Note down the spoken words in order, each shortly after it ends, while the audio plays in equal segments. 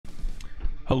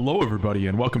Hello everybody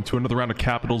and welcome to another round of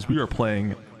Capitals. We are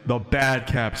playing the Bad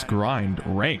Caps Grind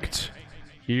Ranked.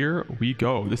 Here we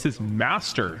go. This is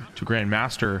Master to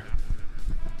Grandmaster.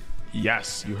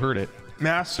 Yes, you heard it.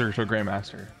 Master to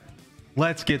Grandmaster.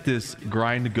 Let's get this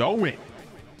grind going.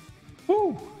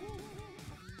 Woo!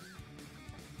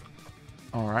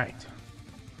 Alright.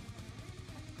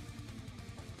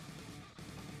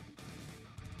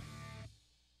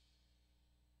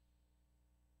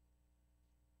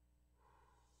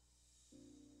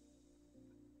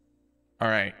 All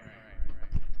right.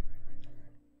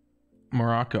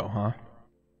 Morocco, huh?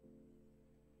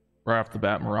 Right off the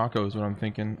bat, Morocco is what I'm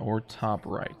thinking, or top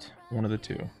right. One of the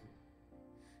two.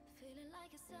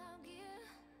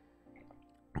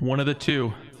 One of the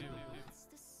two.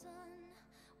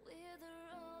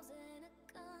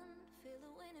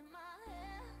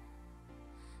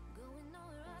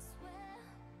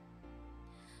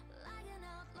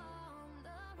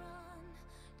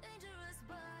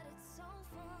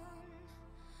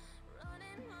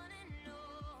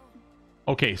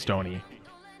 Okay, Stony.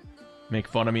 Make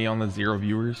fun of me on the 0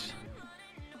 viewers.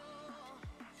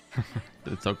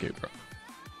 It's okay, bro.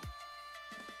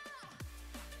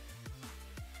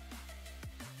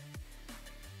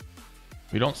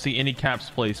 We don't see any caps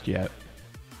placed yet.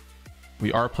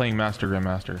 We are playing Master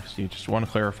Grandmaster. So you just want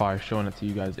to clarify, showing it to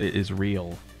you guys. It is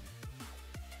real.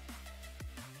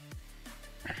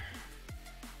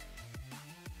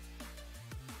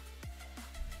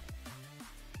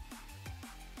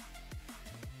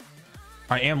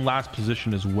 I am last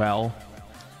position as well,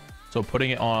 so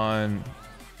putting it on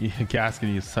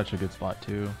Gascony is such a good spot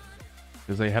too,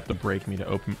 because they have to break me to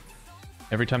open.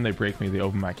 Every time they break me, they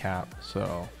open my cap.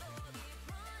 So,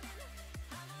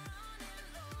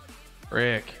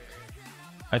 frick.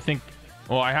 I think.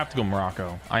 Well, I have to go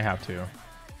Morocco. I have to.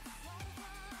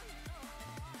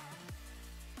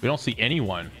 We don't see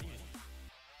anyone.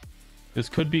 This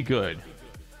could be good.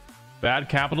 Bad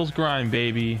Capitals grind,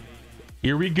 baby.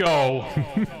 Here we go.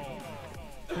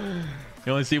 You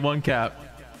only see one cap.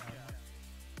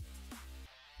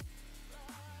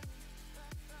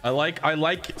 I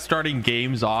like starting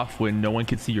games off when no one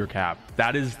can see your cap.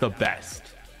 That is the best.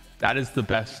 That is the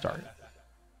best start.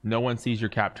 No one sees your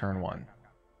cap turn one.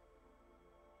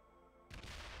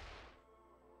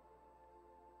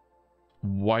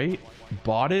 White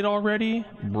bought it already?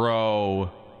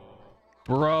 Bro,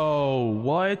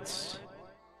 what?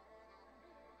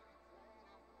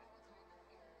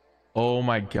 Oh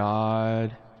my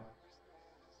god.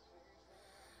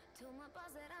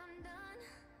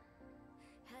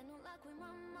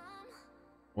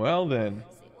 Well then.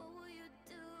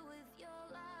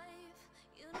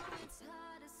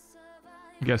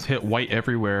 You guys hit white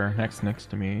everywhere next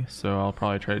to me, so I'll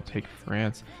probably try to take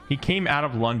France. He came out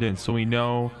of London, so we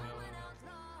know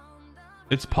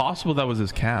it's possible that was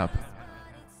his cap.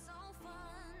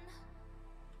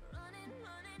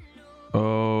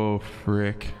 Oh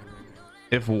frick.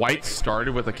 If white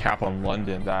started with a cap on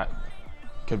London, that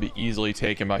could be easily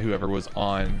taken by whoever was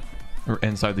on or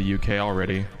inside the UK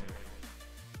already.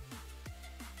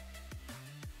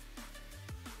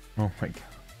 Oh my god.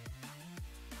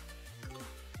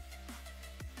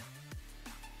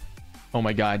 Oh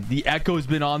my god. The echo's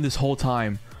been on this whole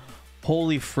time.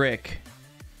 Holy frick.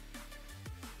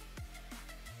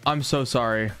 I'm so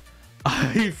sorry.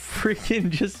 I freaking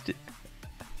just...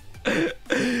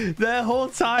 that whole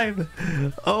time.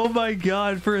 Oh my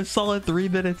god, for a solid 3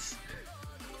 minutes.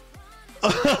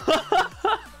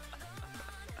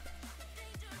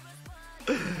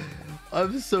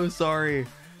 I'm so sorry.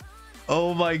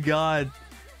 Oh my god.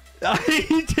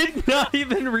 I did not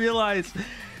even realize.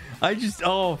 I just,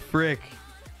 oh frick.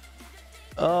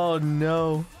 Oh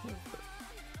no.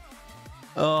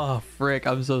 Oh frick.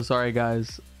 I'm so sorry,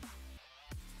 guys.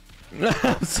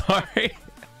 I'm sorry.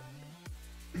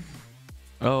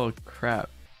 Oh crap.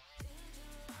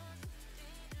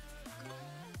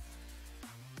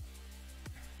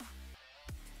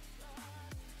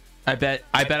 I bet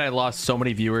I lost so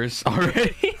many viewers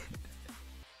already.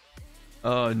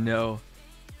 Oh no.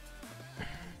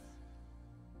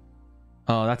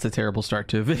 Oh, that's a terrible start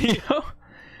to a video.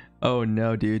 Oh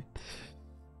no, dude.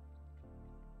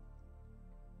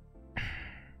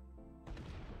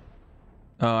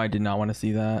 Oh, I did not want to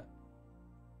see that.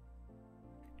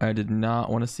 I did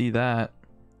not want to see that.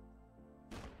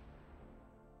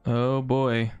 Oh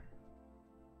boy.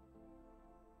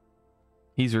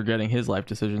 He's regretting his life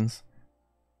decisions.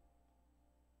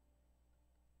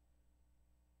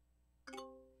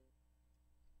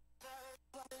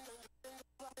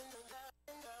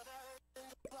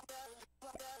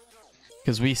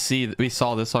 Because we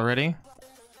saw this already.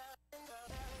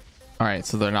 All right,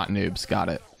 so they're not noobs. Got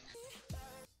it.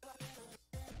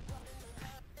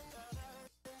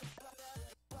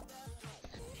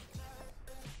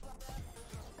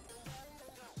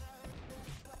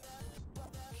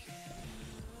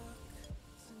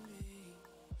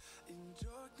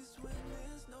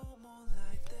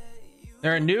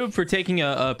 They're a noob for taking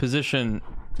a position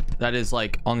that is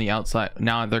like on the outside.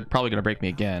 Now they're probably gonna break me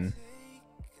again.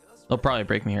 They'll probably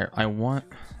break me here.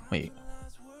 Wait.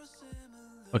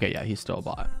 Okay, yeah, he's still a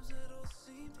bot.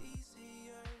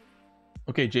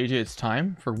 Okay, JJ, it's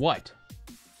time for what?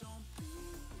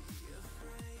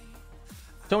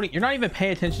 Tony, you're not even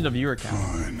paying attention to viewer count.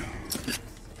 Fine.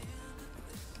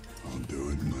 I'll do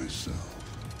it myself.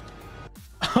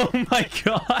 Oh my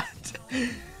god.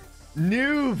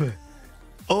 Noob.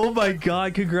 Oh my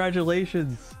god,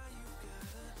 congratulations.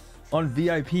 On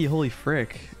VIP, holy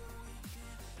frick.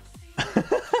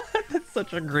 That's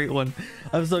such a great one.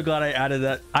 I'm so glad I added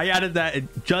that. I added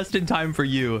that just in time for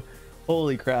you.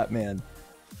 Holy crap, man.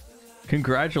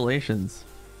 Congratulations.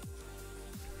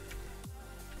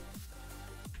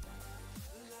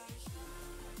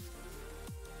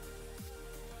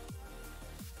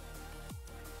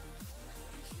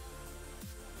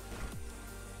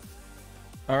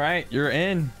 All right, you're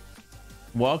in.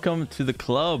 Welcome to the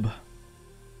club.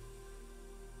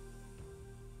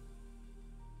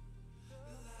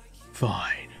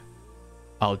 Fine.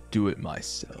 I'll do it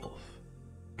myself.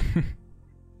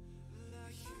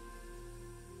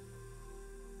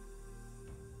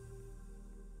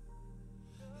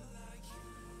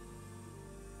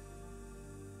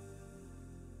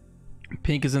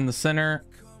 Pink is in the center.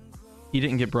 He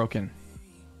didn't get broken.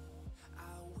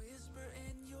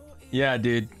 Yeah,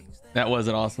 dude, that was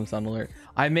an awesome sound alert.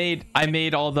 I made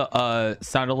all the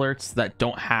sound alerts that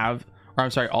don't have, or I'm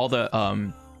sorry, all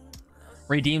the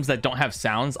redeems that don't have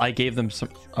sounds. I gave them some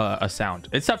a sound,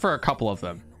 except for a couple of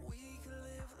them.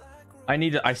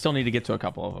 I still need to get to a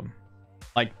couple of them.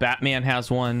 Like Batman has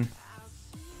one,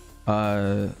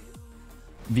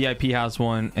 VIP has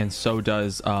one, and so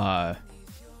does oh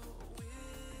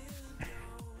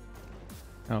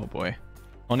boy.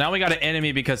 Well, now we got an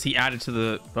enemy because he added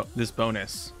to this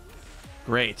bonus.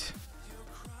 Great.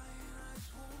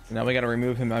 Now we got to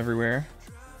remove him everywhere.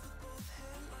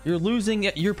 You're losing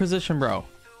your position, bro.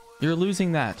 You're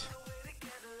losing that.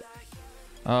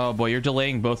 Oh boy, you're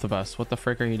delaying both of us. What the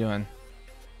frick are you doing?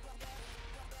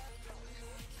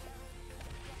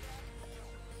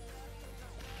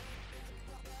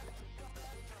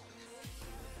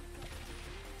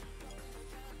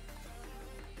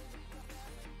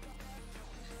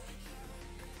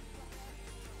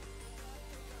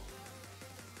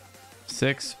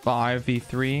 Six,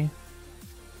 5v3.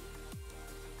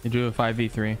 You do a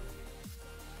 5v3.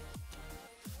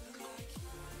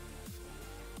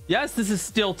 Yes, this is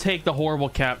still take the horrible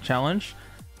cap challenge.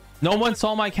 No one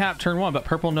saw my cap turn 1, but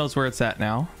purple knows where it's at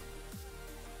now.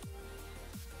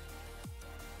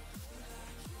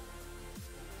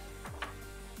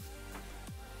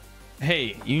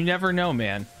 Hey, you never know,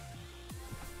 man.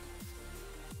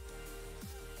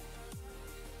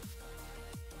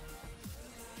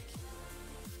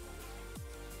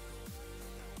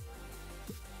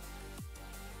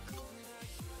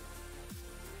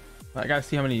 I gotta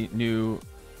see how many new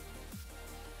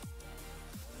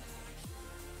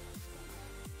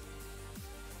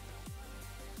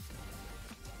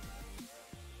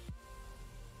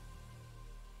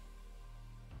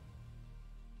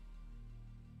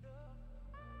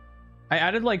I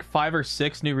added like 5 or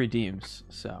 6 new redeems,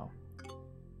 so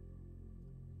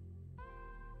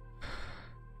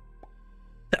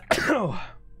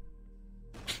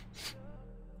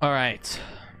all right.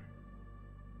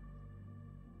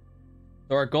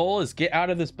 So our goal is get out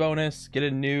of this bonus, get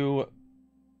a new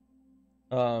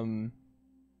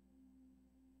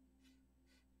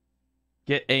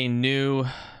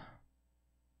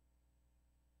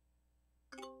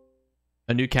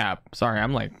cap. Sorry,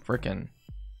 I'm like freaking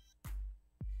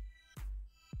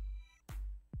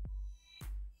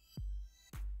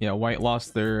yeah, white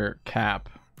lost their cap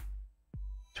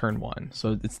turn 1,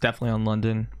 so it's definitely on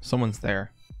London. Someone's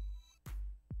there.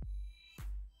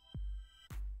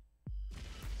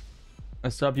 A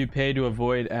sub you pay to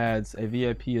avoid ads. A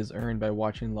VIP is earned by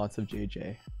watching lots of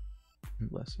JJ.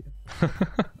 Bless you.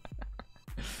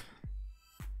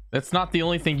 That's not the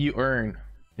only thing you earn,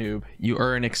 noob. You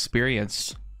earn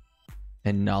experience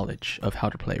and knowledge of how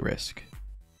to play Risk.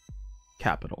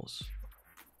 Capitals.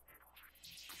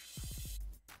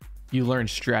 You learn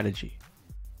strategy.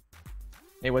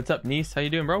 Hey, what's up, niece? How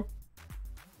you doing, bro?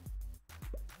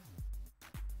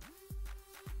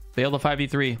 Fail the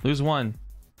 5v3. Lose 1.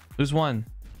 Lose 1.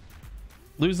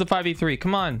 Lose the 5v3.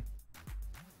 Come on.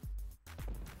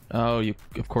 Oh, you.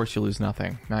 Of course you lose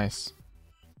nothing. Nice.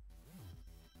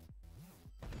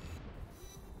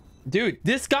 Dude,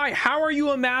 this guy, how are you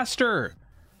a master?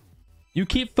 You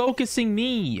keep focusing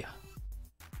me.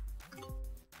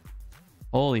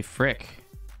 Holy frick.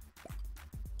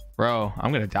 Bro,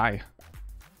 I'm gonna die.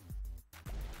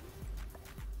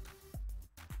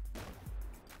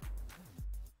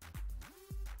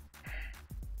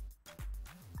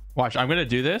 Watch, I'm gonna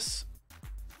do this.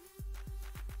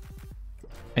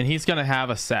 And he's gonna have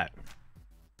a set.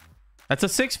 That's a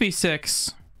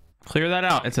 6v6. Clear that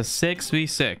out. It's a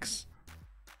 6v6.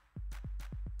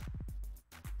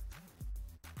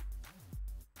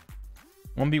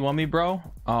 One me, bro.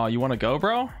 Oh, you want to go,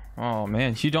 bro? Oh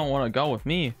man, you don't want to go with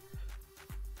me.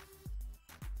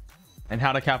 And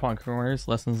how to cap on corners.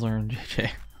 Lessons learned,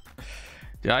 JJ.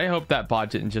 Dude, I hope that bot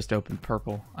didn't just open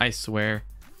purple. I swear.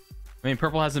 I mean,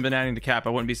 purple hasn't been adding to cap. I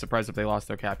wouldn't be surprised if they lost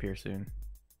their cap here soon.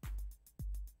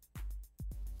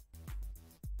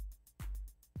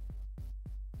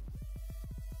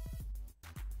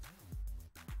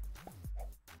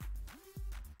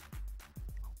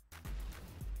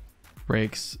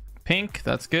 Breaks pink.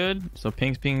 That's good. So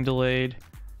pink's being delayed.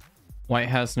 White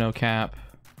has no cap.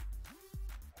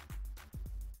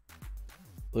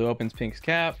 Blue opens pink's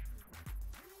cap.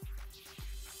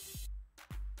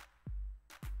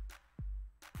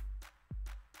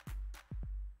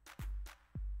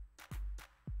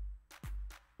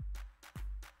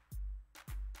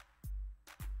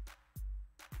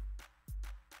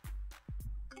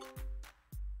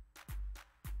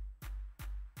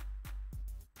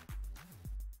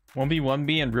 One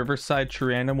B and Riverside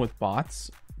Tyrannum with bots.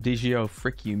 DGO,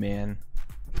 frick you, man.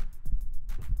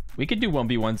 We could do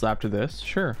 1v1s after this.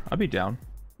 Sure, I'll be down.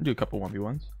 I'll do a couple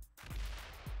 1v1s.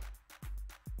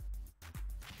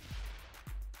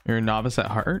 You're a novice at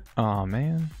heart? Oh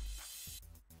man.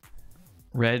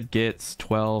 Red gets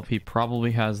 12. He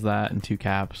probably has that in 2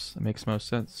 caps. That makes most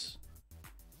sense.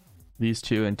 These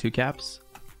 2 and 2 caps.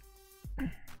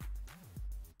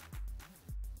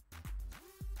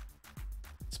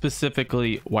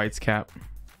 Specifically white's cap.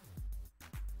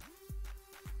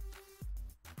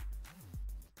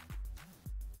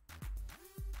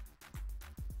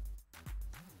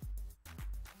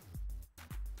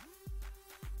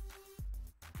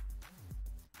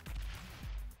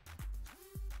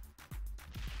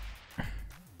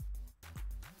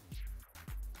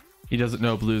 He doesn't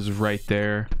know blue's right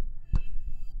there.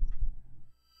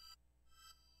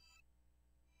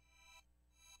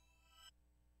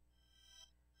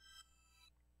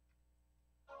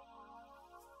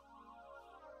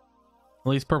 At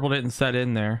least purple didn't set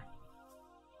in there.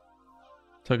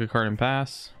 Took a card and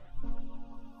pass.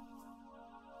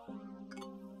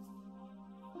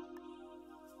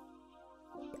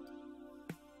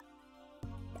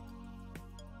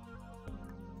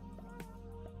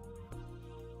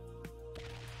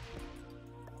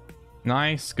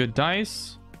 Nice, good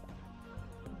dice.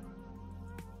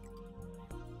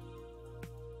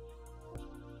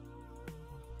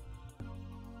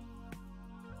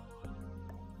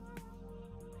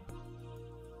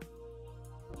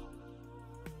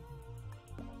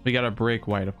 We gotta break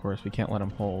white, of course. We can't let him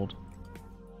hold.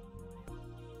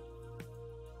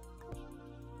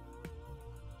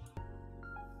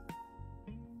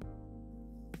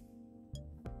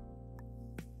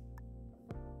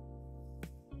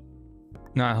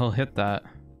 Nah, he'll hit that.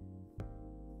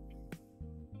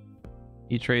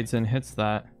 He trades in, hits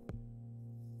that.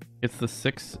 It's the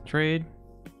 6 trade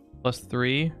plus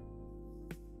 3.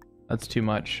 That's too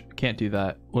much. Can't do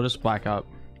that. We'll just black up.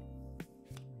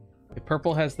 If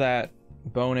purple has that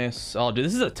bonus, oh dude,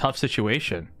 this is a tough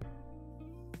situation.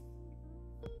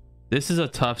 This is a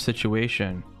tough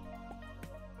situation.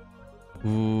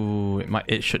 Ooh,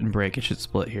 it shouldn't break. It should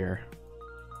split here.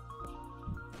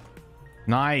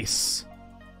 Nice.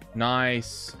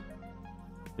 Nice.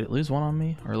 Did it lose 1 on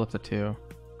me or left a 2?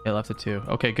 It left a 2.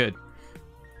 Okay, good.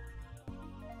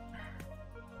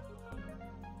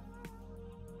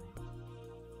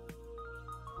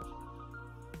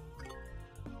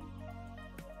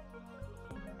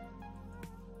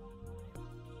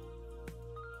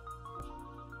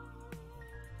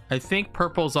 I think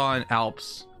purple's on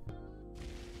Alps.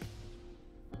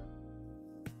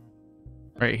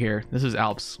 Right here. This is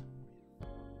Alps.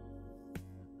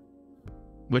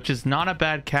 Which is not a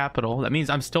bad capital. That means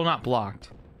I'm still not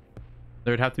blocked.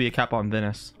 There would have to be a cap on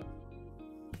Venice.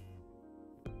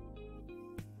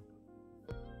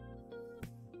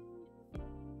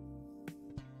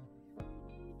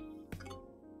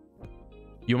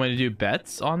 You want me to do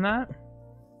bets on that?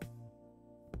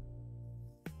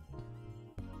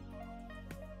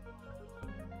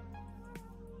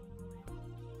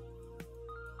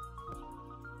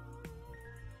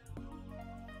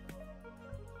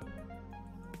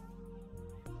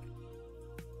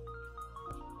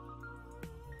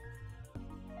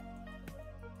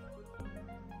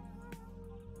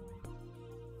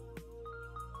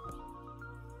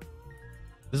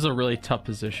 This is a really tough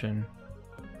position.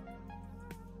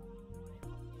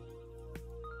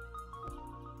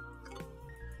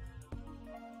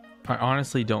 I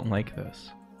honestly don't like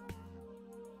this.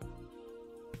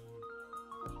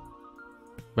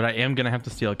 But I am gonna have to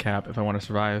steal a cap if I want to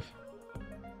survive.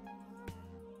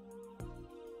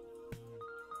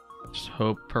 Just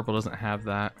hope purple doesn't have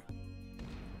that.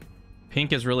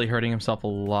 Pink is really hurting himself a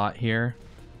lot here,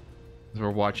 as we're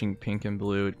watching pink and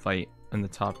blue fight in the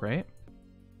top right.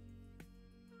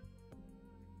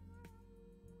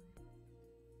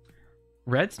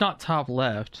 Red's not top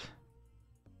left.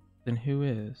 Then who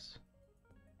is?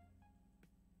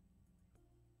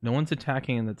 No one's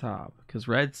attacking in the top because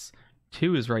red's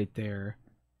 2 is right there.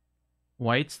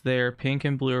 White's there. Pink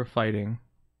and blue are fighting.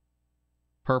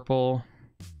 Purple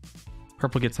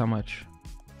gets how much?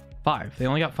 5. They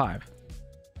only got 5.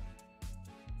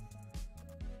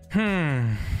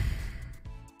 I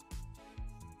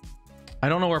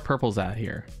don't know where purple's at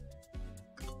here.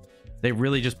 They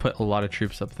really just put a lot of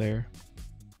troops up there.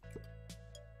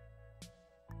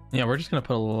 Yeah, we're just gonna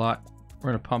put a lot.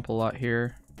 We're gonna pump a lot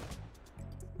here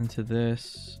into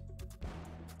this.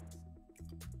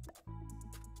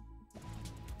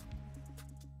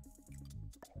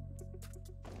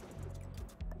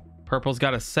 Purple's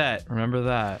got a set. Remember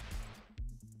that.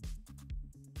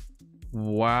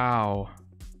 Wow.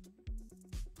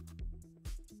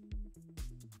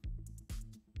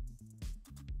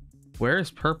 Where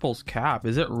is purple's cap?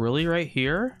 Is it really right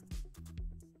here?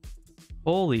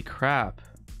 Holy crap.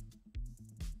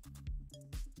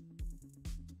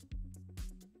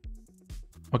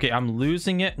 Okay, I'm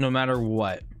losing it no matter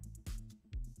what.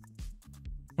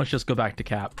 Let's just go back to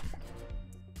cap.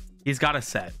 He's got a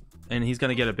set, and he's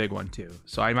gonna get a big one too.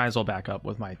 So I might as well back up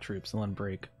with my troops and let him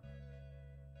break.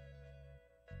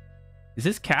 Is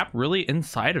this cap really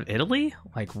inside of Italy?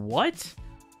 Like, what?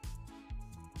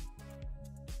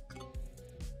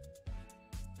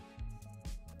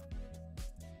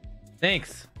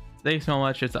 Thanks. Thanks so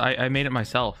much. I made it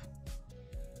myself.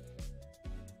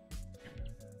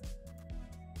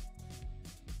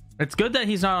 It's good that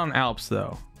he's not on Alps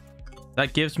though.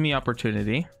 That gives me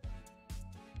opportunity.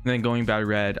 And then going by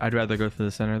red, I'd rather go for the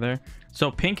center there.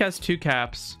 So pink has 2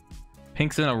 caps.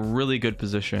 Pink's in a really good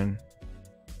position.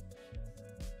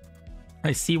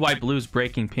 I see why blue's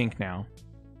breaking pink now.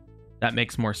 That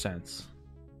makes more sense.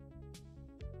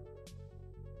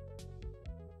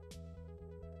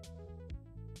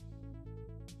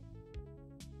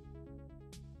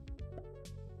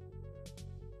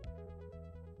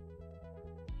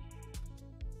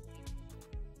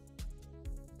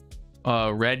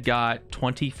 Red got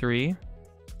 23.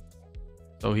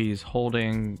 So he's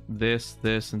holding this,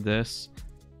 this, and this.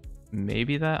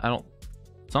 Maybe that? I don't...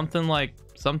 Something like...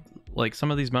 some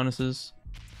of these bonuses.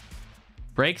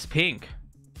 Breaks pink.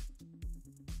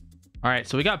 Alright,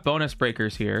 so we got bonus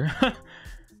breakers here.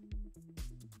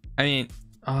 I mean...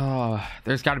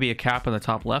 there's got to be a cap on the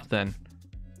top left then.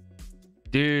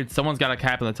 Dude, someone's got a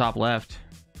cap on the top left.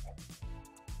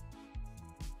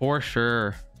 For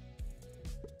sure.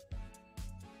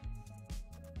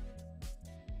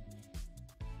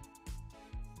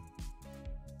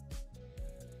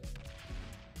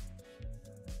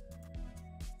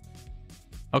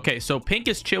 Okay, so pink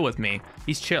is chill with me.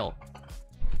 He's chill.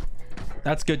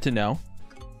 That's good to know.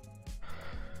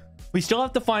 We still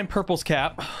have to find purple's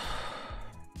cap.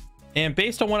 And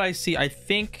based on what I see, I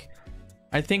think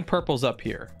purple's up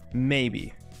here.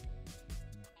 Maybe.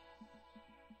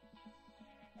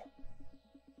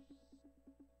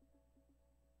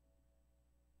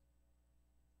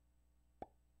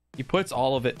 He puts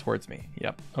all of it towards me.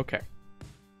 Yep. Okay.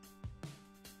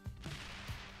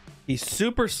 He's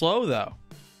super slow though.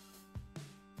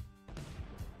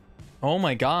 Oh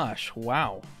my gosh.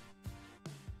 Wow.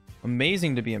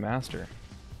 Amazing to be a master.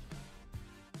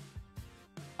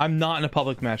 I'm not in a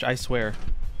public match. I swear.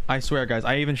 I swear, guys.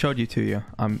 I even showed you to you.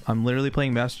 I'm literally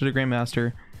playing Master to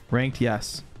Grandmaster. Ranked,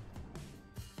 yes.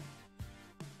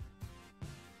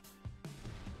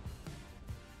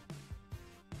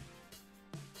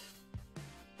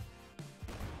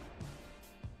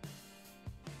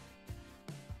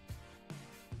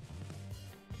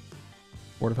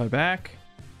 Fortify back.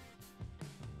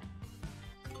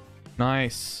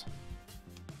 Nice.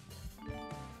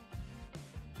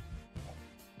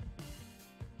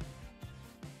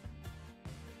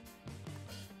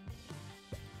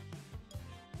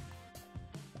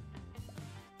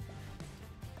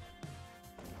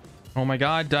 Oh my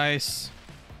god, dice.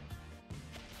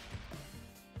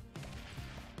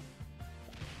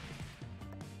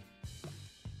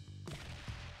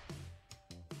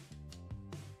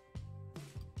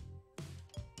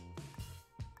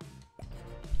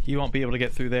 He won't be able to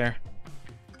get through there.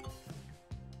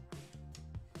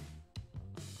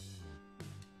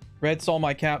 Red saw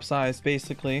my capsize,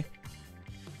 basically.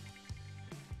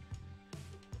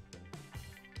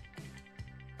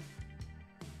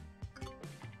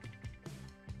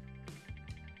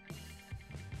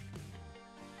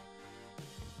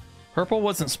 Purple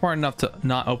wasn't smart enough to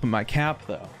not open my cap,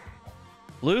 though.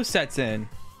 Blue sets in.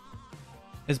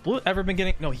 Has Blue ever been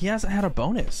getting... No, he hasn't had a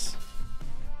bonus.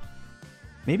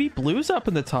 Maybe Blue's up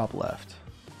in the top left.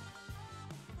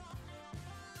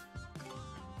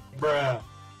 Bruh.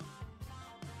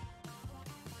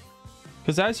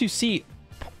 Because as you see,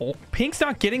 Pink's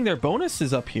not getting their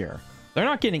bonuses up here. They're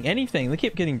not getting anything. They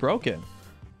keep getting broken.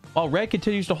 While Red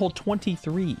continues to hold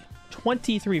 23.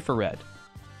 23 for Red.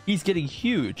 He's getting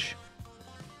huge.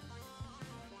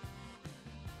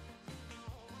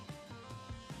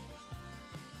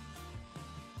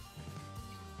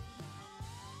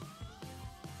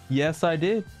 Yes, I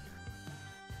did.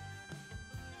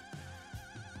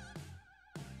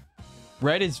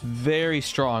 Red is very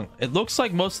strong. It looks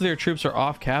like most of their troops are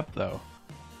off cap, though.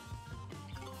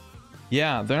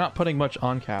 Yeah, they're not putting much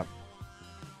on cap.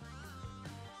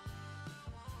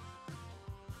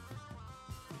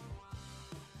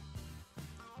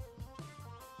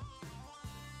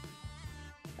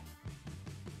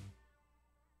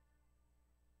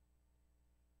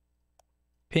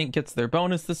 Pink gets their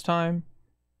bonus this time.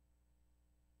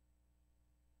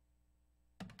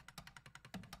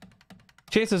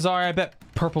 Chances are, I bet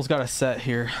Purple's got a set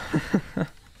here.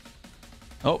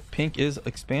 Oh, Pink is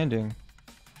expanding.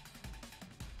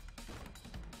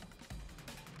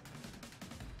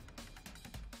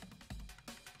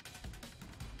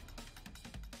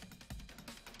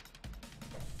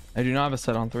 I do not have a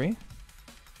set on 3.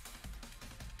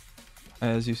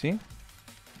 As you see.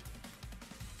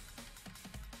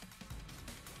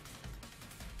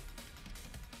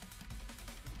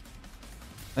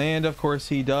 And of course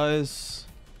he does.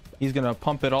 He's gonna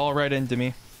pump it all right into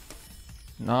me.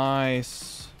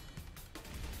 Nice.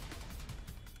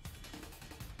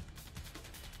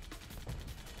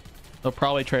 They'll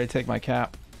probably try to take my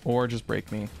cap or just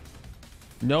break me.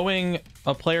 Knowing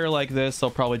a player like this, they'll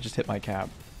probably just hit my cap.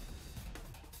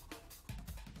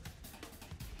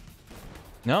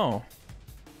 No.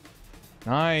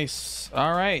 Nice.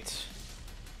 All right.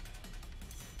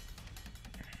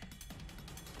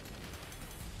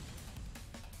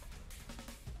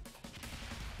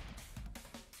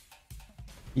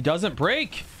 He doesn't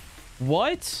break.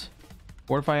 What?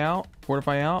 Fortify out.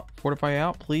 Fortify out. Fortify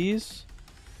out, please.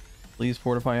 Please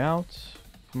fortify out.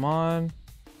 Come on.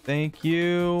 Thank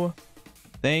you.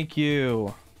 Thank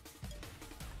you.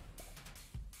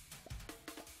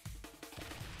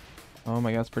 Oh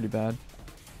my god, that's pretty bad.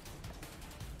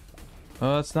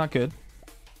 Oh, that's not good.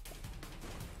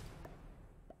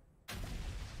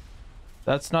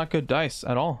 That's not good dice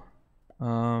at all.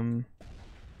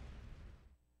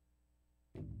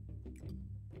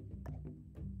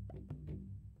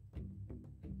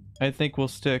 I think we'll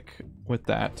stick with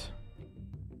that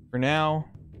for now.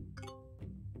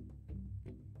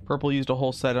 Purple used a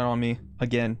whole set on me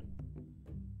again.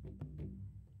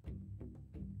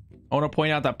 I want to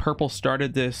point out that Purple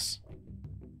started this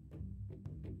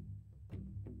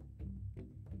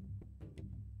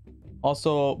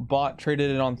also. Bot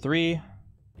traded it on 3.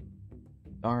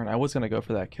 Darn, I was gonna go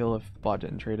for that kill if bot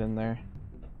didn't trade in there.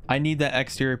 I need that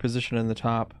exterior position in the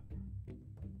top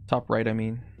right, I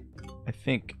mean. I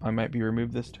think I might be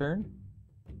removed this turn.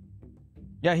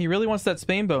 Yeah, he really wants that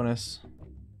Spain bonus.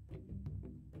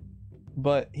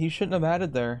 But he shouldn't have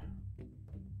added there.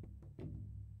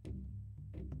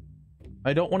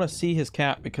 I don't want to see his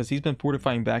cap because he's been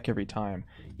fortifying back every time.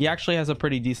 He actually has a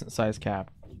pretty decent sized cap.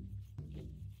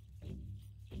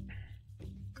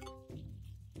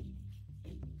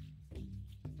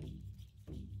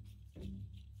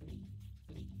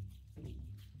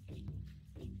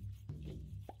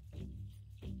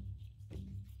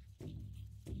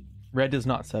 Red does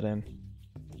not set in.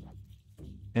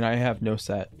 And I have no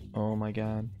set. Oh my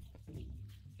god.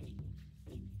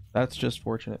 That's just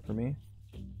fortunate for me.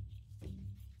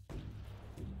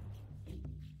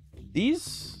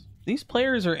 These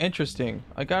players are interesting,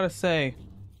 I gotta say.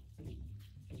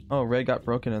 Oh, Red got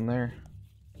broken in there.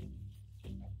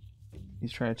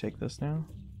 He's trying to take this now.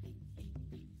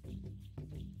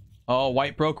 Oh,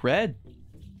 White broke Red.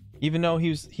 Even though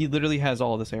he literally has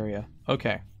all of this area.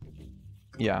 Okay.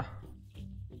 Yeah.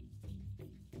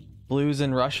 Blues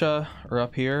in Russia or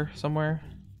up here somewhere.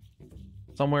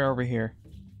 Somewhere over here.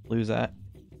 Blues at.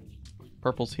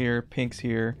 Purple's here. Pink's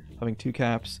here. Having 2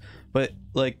 caps. But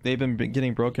like they've been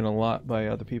getting broken a lot by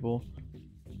other people.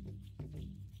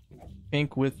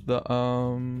 Pink with the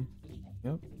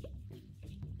yep.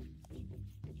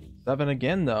 7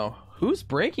 again though. Who's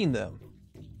breaking them?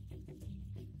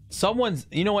 Someone's,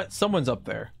 you know what? Someone's up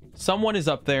there. Someone is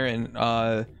up there in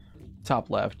top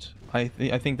left. I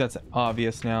think that's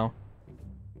obvious now.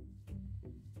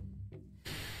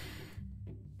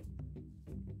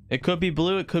 It could be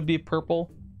blue, it could be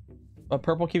purple. But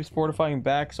purple keeps fortifying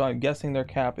back, so I'm guessing their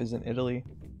cap is in Italy.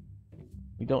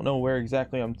 We don't know where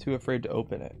exactly. I'm too afraid to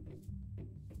open it.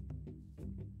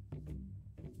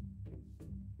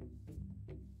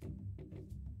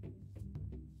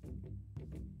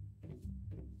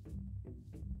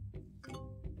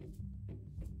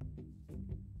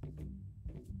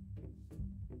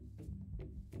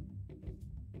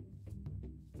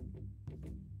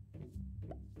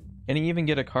 Can he even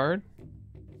get a card?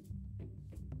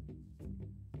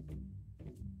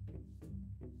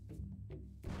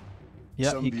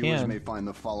 Yeah, Some he viewers can. may find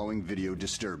the following video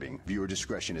disturbing. Viewer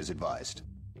discretion is advised.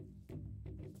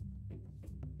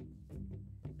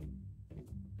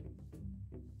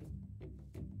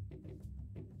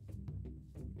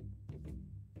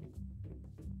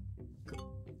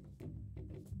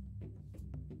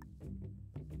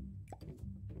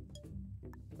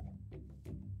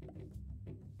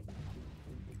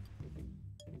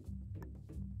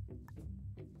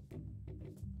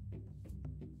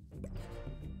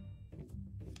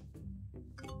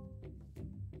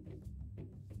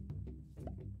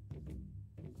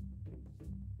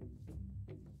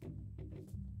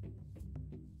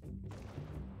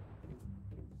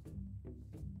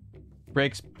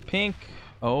 Breaks pink.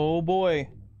 Oh boy.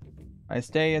 I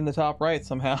stay in the top right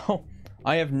somehow.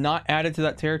 I have not added to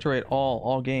that territory at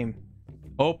all game.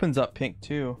 Opens up pink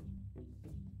too.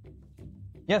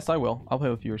 Yes, I will. I'll play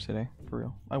with viewers today. For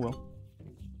real. I will.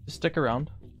 Just stick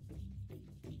around.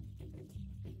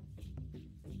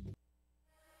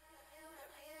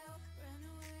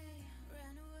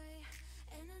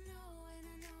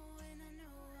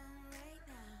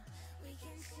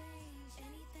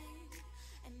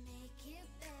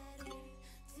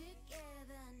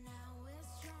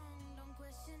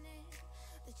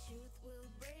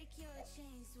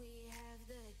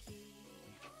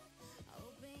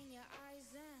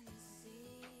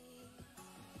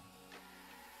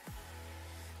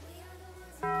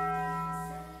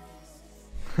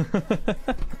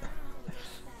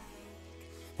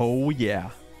 Oh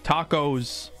yeah,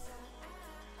 tacos,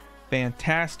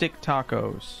 fantastic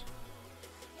tacos.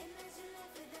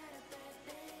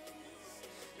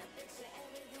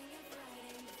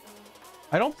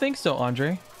 I don't think so,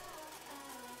 Andre.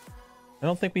 I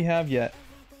don't think we have yet.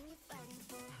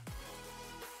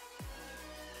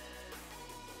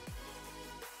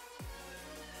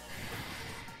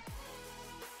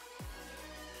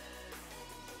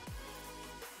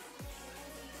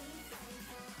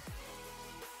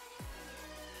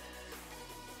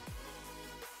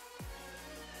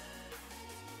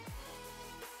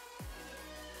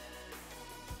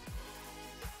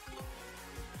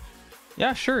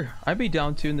 Yeah, sure. I'd be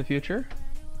down to in the future.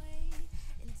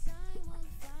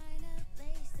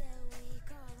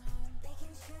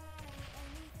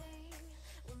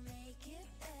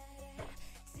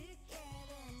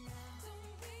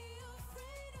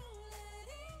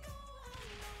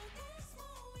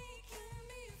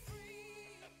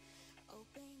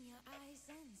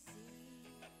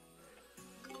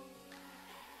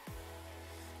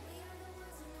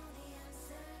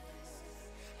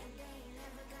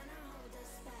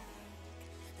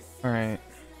 Alright.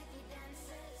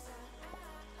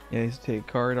 Yeah, let's take a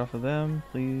card off of them,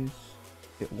 please.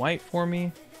 Get white for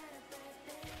me.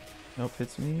 Nope,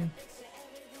 hits me.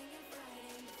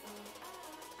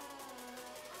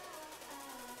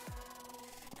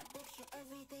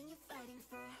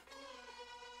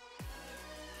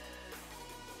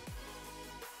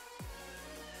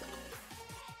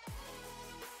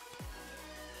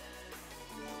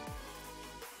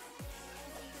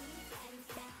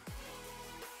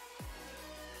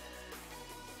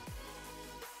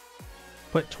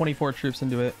 Put 24 troops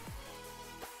into it.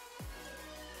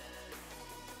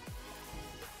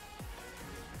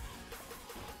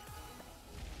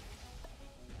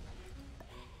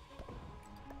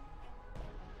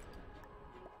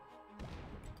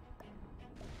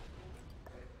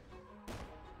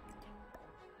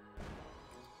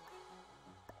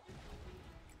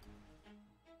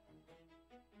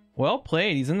 Well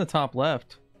played. He's in the top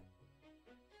left.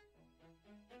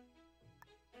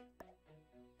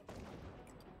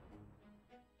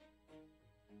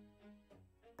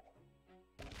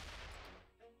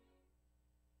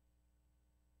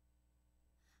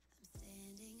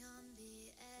 Standing on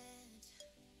the edge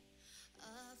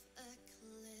of a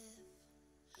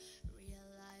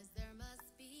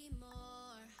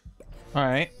All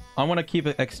right, I want to keep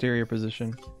an exterior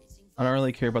position. I don't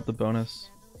really care about the bonus.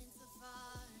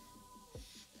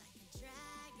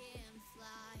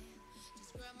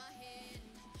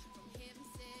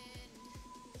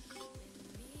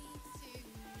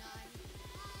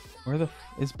 Where the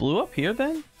is blue up here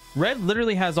then? Red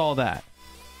literally has all that.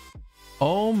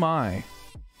 Oh my.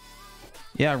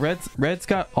 Yeah, red's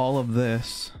got all of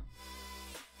this.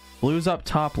 Blue's up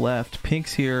top left,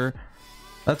 pink's here.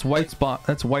 That's white spot.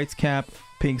 That's white's cap,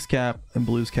 pink's cap, and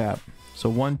blue's cap. So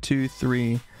 1, 2,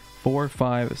 3, 4,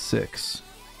 5, 6.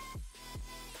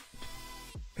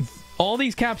 All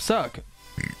these caps suck.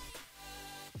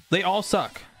 They all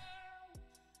suck.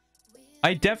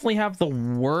 I definitely have the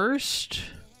worst.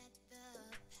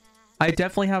 I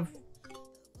definitely have...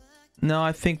 No,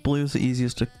 I think blue's the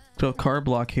easiest to card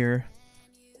block here.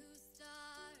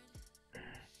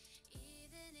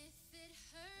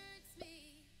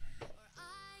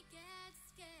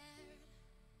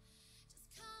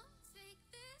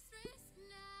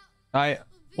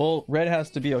 Well, red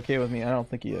has to be okay with me. I don't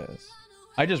think he is.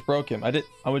 I just broke him.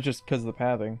 I was just because of the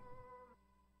pathing.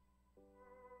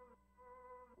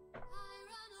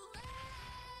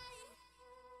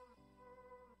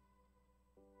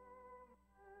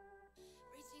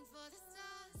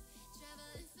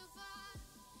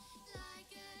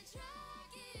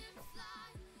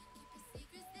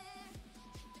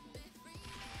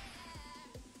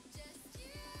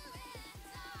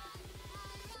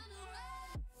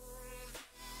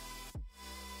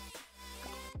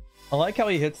 I like how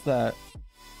he hits that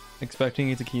expecting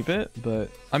you to keep it, but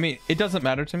I mean, it doesn't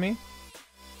matter to me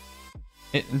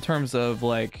in terms of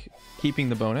like keeping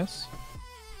the bonus.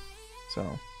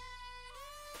 So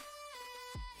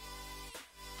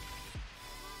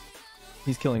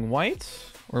he's killing white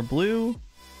or blue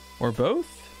or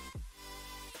both.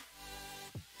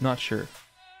 Not sure.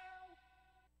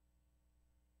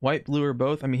 White, blue, or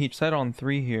both. I mean, he set on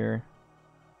 3 here.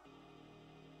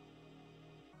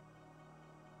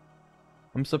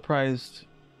 I'm surprised.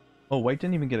 Oh, white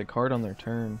didn't even get a card on their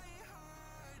turn.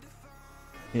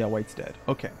 Yeah, white's dead.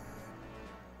 Okay.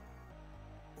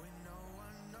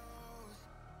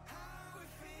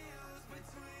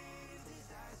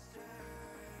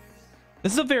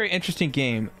 This is a very interesting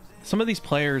game. Some of these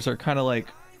players are kind of like...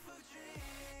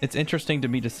 It's interesting to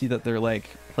me to see that they're like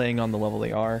playing on the level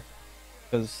they are.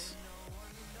 Because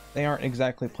they aren't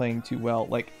exactly playing too well.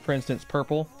 Like, for instance,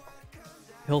 purple.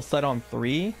 He'll set on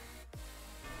 3.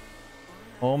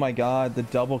 Oh my god, the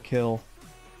double kill.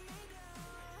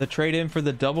 The trade in for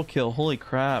the double kill. Holy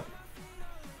crap.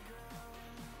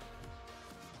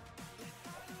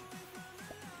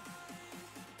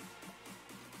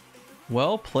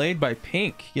 Well played by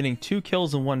pink, getting 2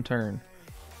 kills in 1 turn.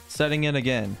 Setting it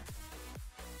again.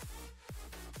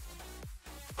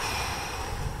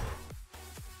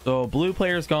 So blue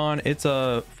player's gone. It's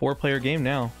a 4-player game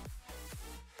now.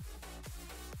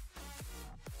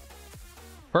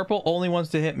 Purple only wants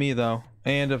to hit me though.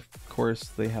 And of course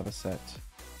they have a set.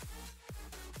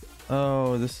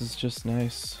 Oh, this is just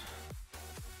nice.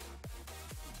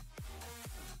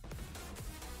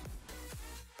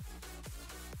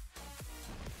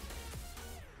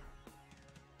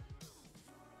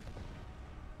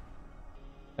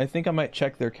 I think I might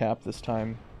check their cap this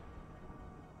time.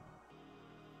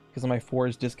 Because my 4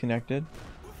 is disconnected.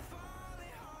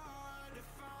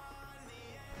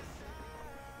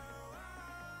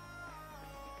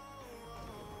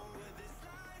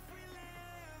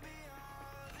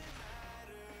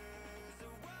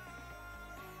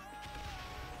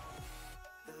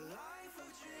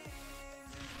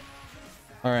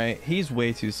 Alright, he's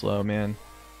way too slow, man.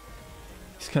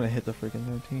 He's gonna hit the freaking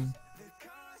 13.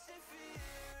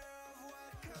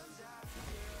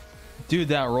 Dude,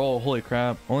 that roll, holy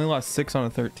crap. Only lost 6 on a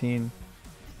 13.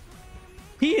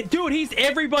 Dude, he's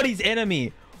everybody's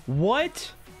enemy.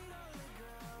 What?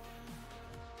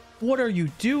 What are you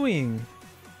doing?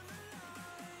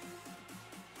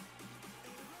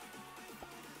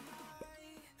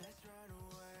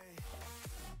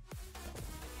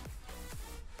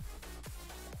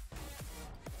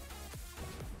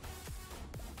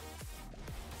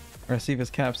 Let's see if his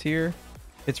cap's here.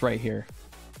 It's right here.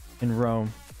 In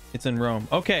Rome. It's in Rome.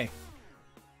 Okay.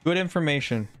 Good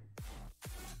information.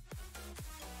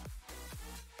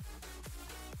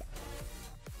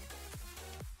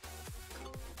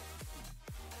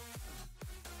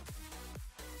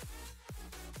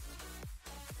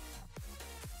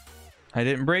 I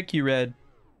didn't break you, Red.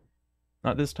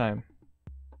 Not this time.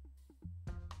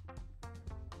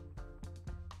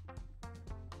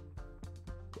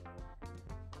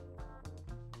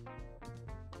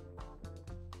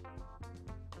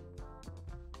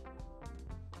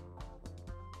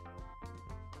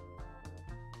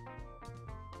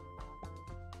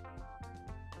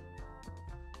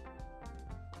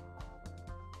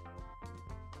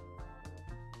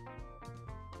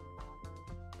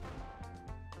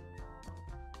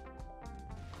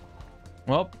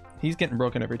 Well, he's getting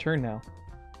broken every turn now.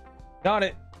 Got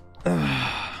it.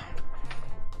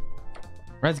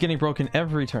 Red's getting broken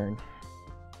every turn.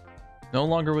 No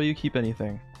longer will you keep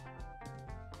anything.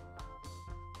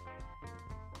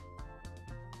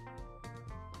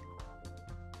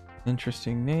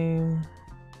 Interesting name.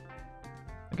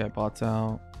 The guy bots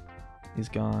out. He's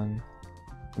gone.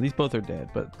 These both are dead,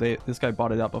 but this guy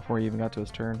bought it out before he even got to his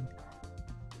turn.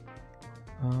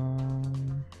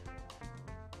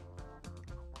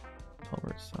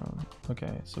 Tolbert Sound.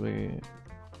 Okay, so we...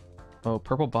 Oh,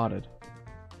 purple botted.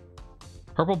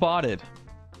 Purple botted.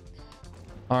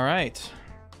 All right.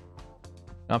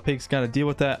 Now Pig's got to deal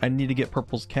with that. I need to get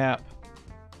purple's cap.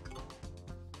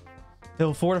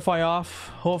 He'll fortify off,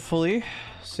 hopefully,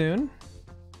 soon.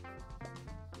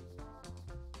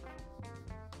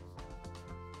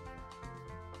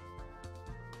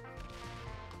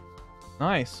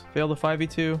 Nice. Fail the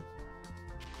 5v2.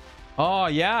 Oh,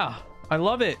 yeah. I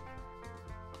love it.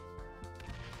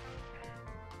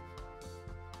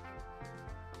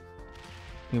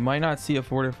 You might not see a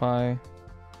fortify.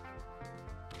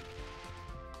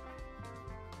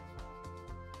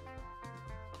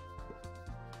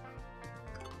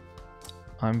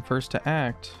 I'm first to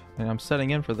act, and I'm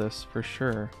setting in for this for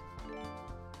sure.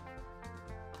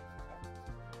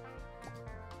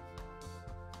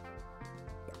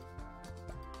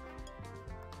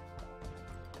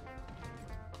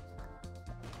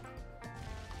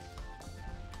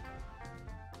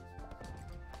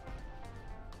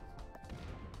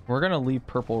 We're gonna leave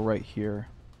purple right here.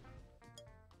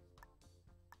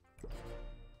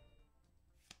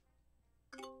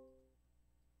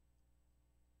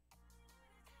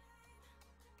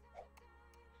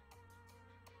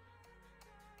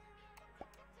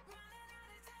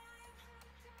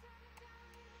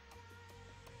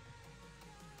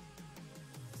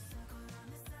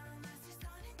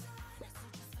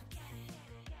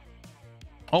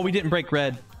 Oh, we didn't break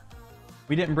red.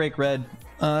 We didn't break red.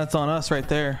 That's on us right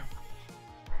there.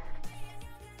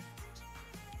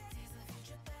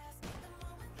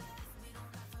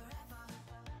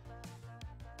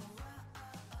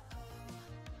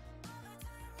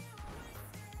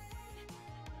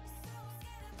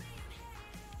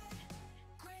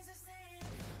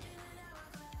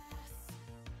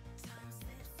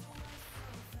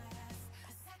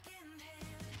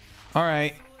 All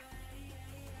right.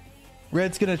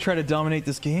 Red's gonna try to dominate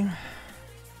this game.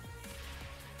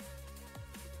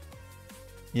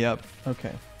 Yep.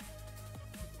 Okay.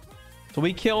 So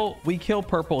we kill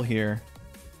purple here,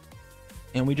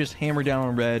 and we just hammer down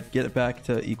on red, get it back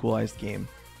to equalized game.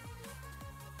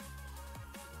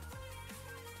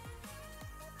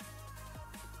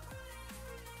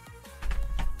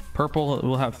 Purple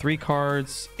will have 3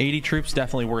 cards. 80 troops,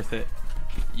 definitely worth it.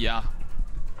 Yeah.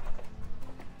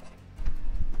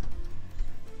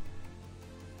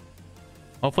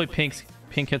 Hopefully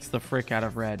pink hits the frick out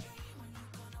of red.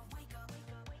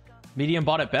 Medium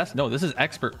bot at best? No, this is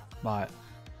expert bot.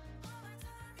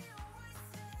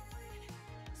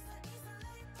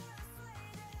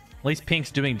 At least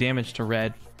pink's doing damage to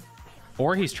red.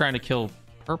 Or he's trying to kill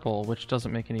purple, which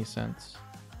doesn't make any sense.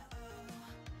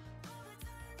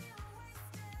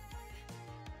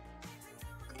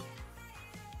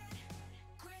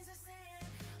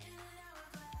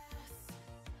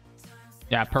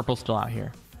 Yeah, purple's still out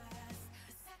here.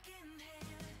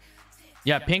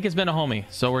 Yeah, pink has been a homie,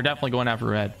 so we're definitely going after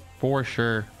red. For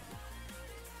sure.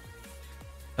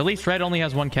 At least red only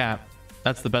has 1 cap.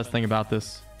 That's the best thing about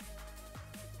this.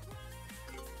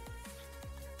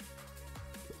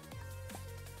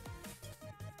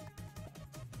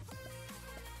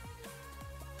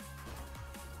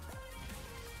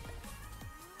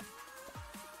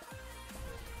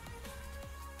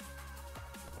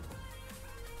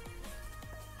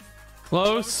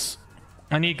 Close.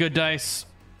 I need good dice.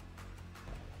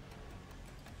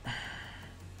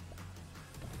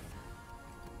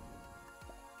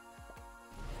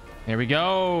 Here we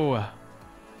go.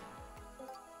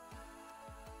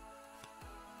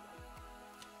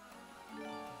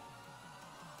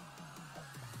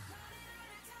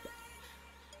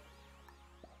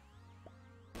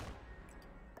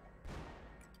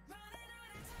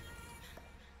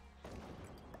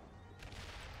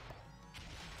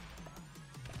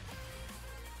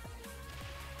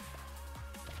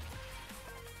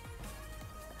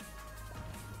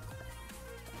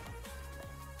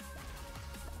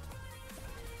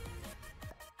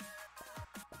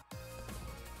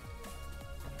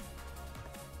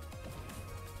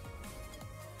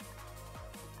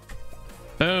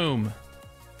 Boom.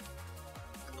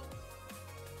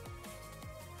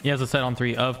 He has a set on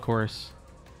 3, of course.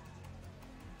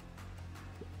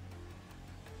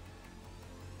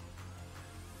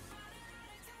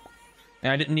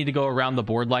 And I didn't need to go around the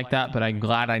board like that, but I'm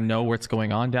glad I know what's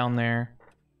going on down there.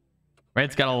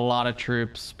 Red's got a lot of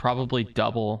troops, probably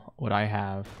double what I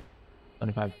have.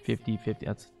 25, 50, 50,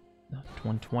 that's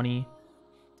 120.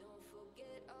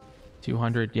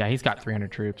 200. Yeah, he's got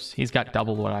 300 troops. He's got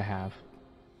double what I have.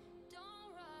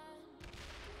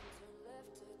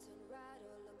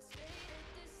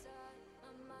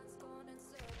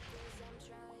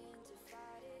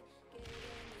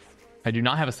 I do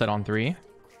not have a set on 3.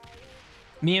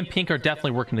 Me and Pink are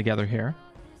definitely working together here.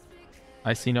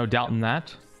 I see no doubt in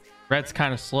that. Red's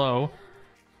kind of slow.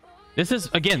 This is,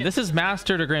 again, this is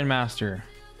Master to Grandmaster.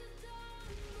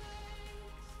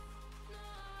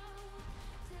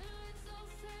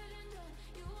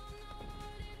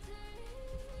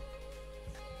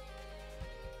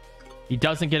 He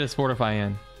doesn't get his Fortify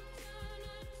in.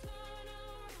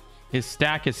 His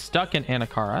stack is stuck in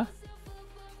Anakara.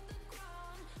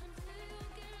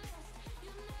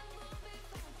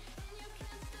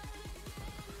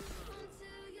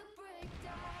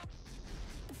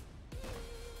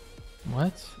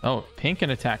 What? Oh, Pink can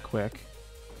attack quick.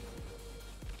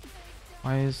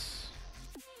 Why is...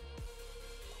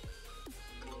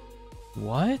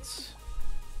 What?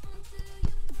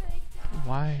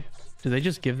 Why? Did they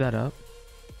just give that up?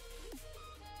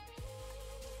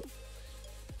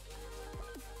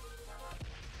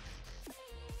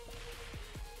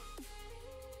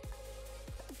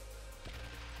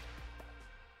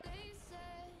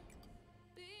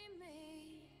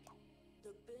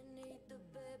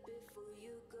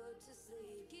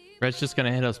 Red's just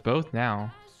gonna hit us both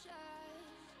now.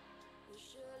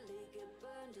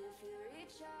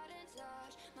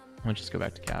 I'll just go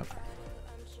back to cap.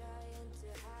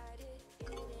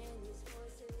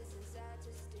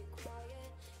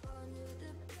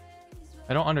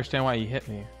 I don't understand why he hit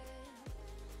me.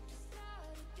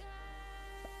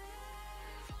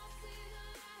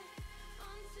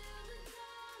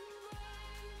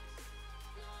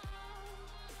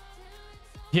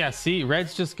 Yeah, see,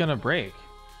 Red's just gonna break.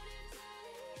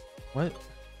 What?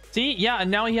 See, yeah, and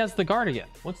now he has the guard again.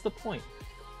 What's the point?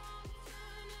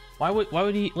 Why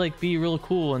would he like be real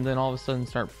cool and then all of a sudden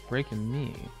start breaking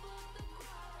me?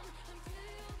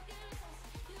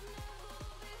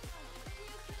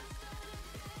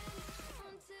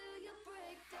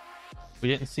 We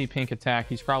didn't see Pink attack.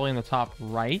 He's probably in the top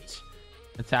right,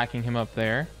 attacking him up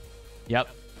there. Yep.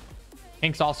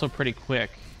 Pink's also pretty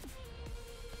quick.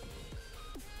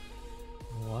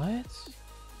 What?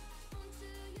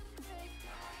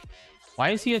 Why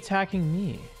is he attacking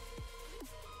me?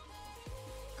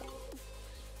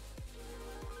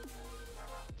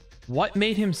 What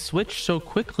made him switch so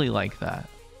quickly like that?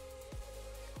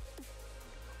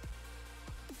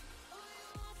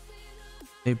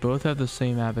 They both have the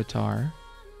same avatar.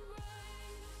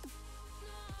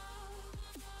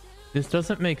 This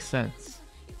doesn't make sense.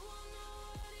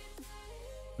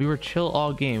 We were chill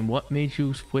all game. What made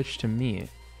you switch to me?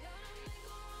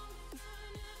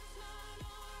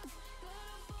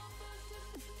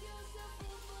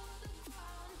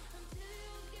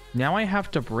 Now I have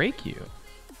to break you.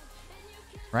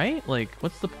 Right? Like,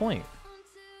 what's the point?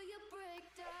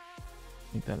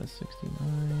 Make that a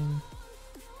 69.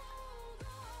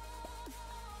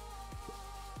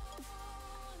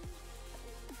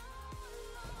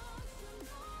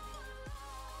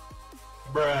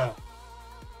 Bruh.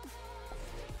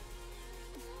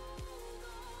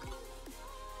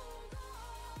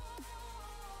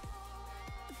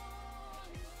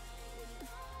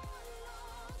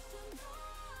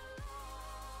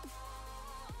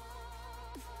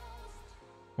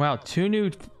 Wow, two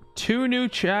new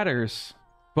chatters,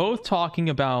 both talking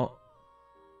about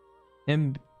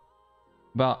him,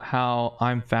 about how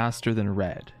I'm faster than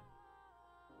Red.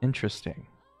 Interesting.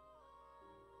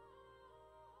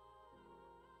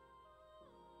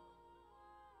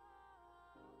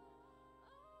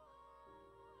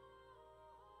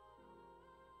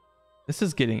 This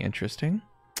is getting interesting.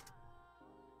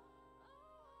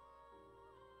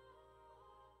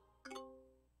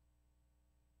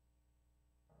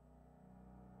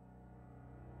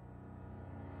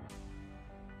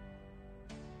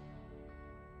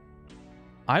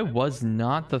 I was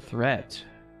not the threat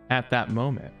at that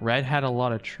moment. Red had a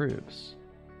lot of troops.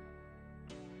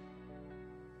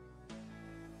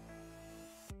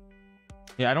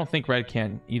 Yeah, I don't think Red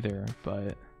can either,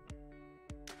 but...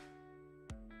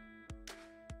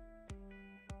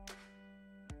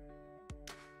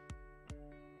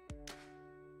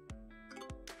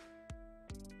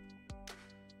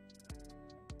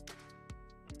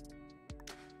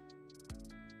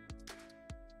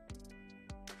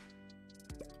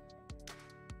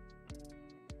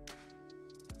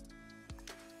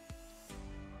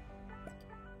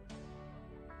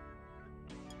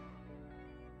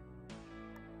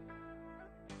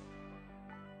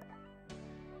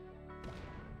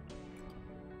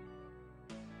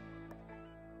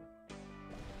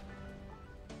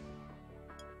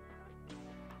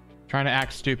 Trying to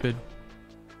act stupid.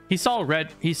 He saw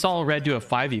red do a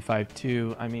 5v5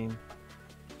 too. I mean,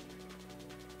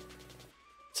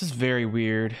 this is very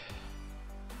weird.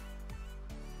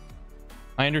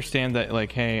 I understand that,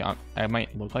 like, hey, I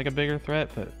might look like a bigger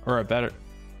threat, or a better,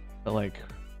 but like,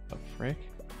 what frick?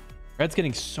 Red's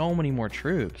getting so many more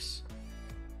troops.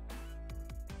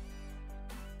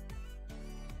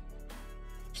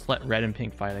 Just let red and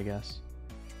pink fight, I guess.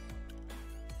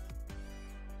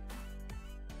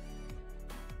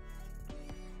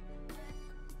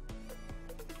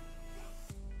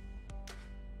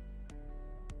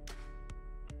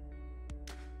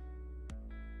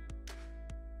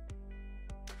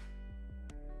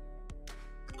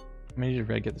 How many did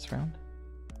red get this round?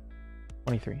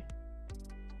 23.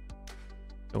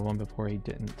 The one before he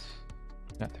didn't.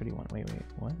 Got 31. Wait,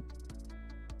 what?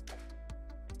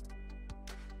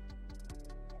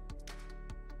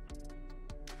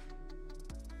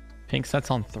 Pink sets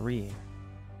on 3.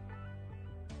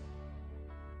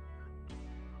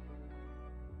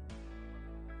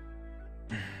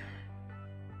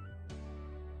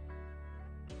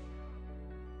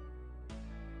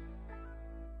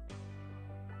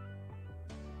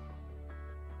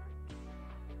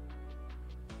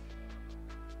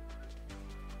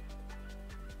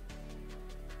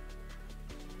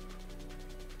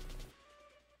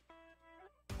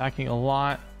 Attacking a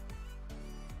lot.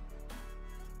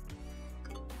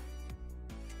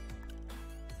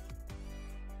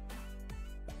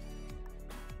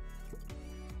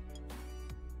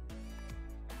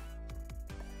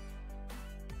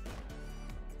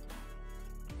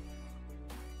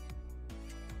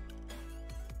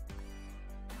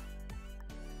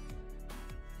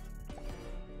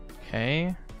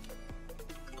 Okay.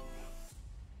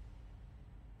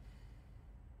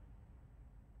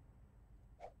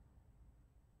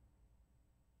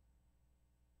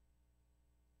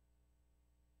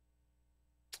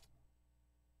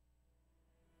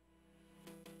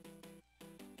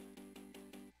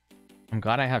 I'm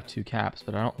glad I have 2 caps,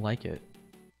 but I don't like it.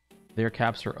 Their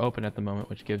caps are open at the moment,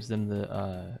 which gives them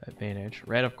the advantage.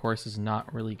 Red, of course, is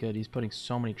not really good. He's putting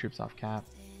so many troops off cap.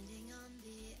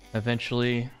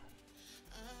 Eventually,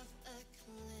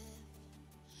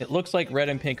 it looks like red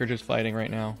and pink are just fighting right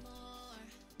now.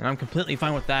 And I'm completely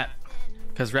fine with that,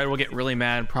 because red will get really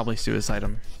mad, probably suicide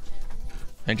him.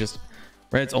 And just,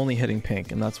 red's only hitting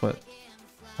pink, and that's what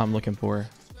I'm looking for.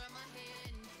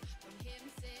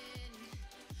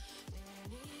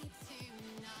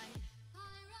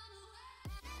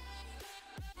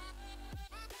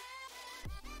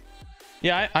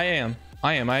 Yeah, I am.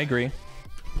 I agree.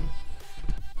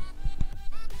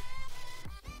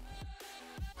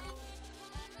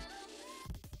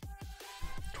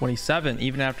 '27,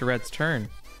 even after red's turn.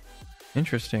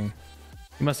 Interesting.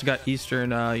 He must have got Eastern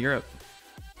Europe.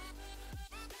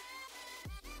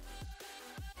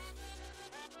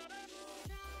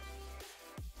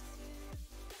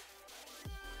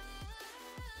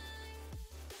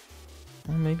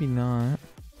 Well, maybe not.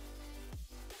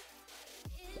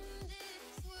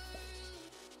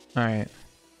 All right.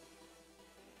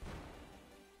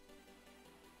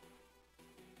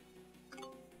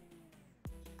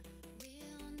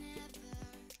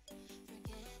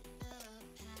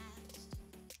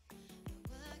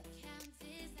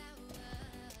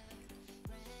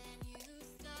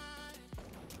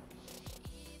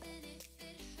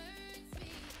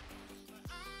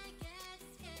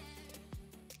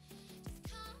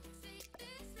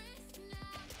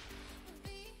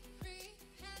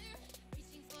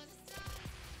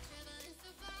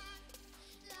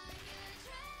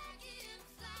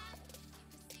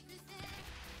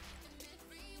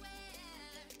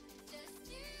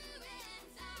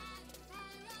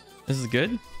 This is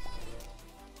good.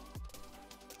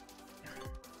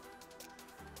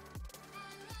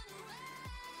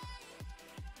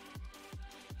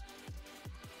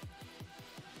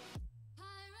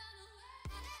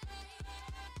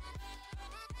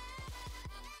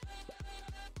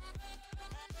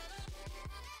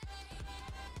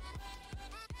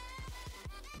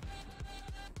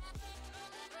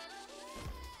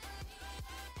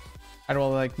 How do I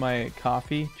like my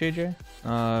coffee, JJ?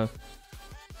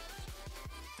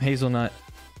 Hazelnut.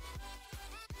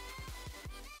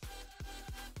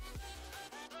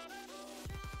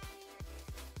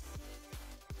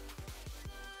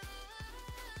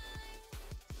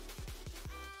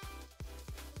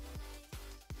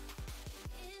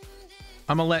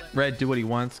 I'm gonna let red do what he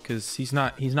wants because he's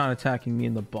not attacking me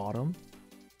in the bottom.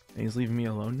 And he's leaving me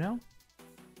alone now.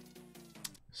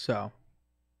 So.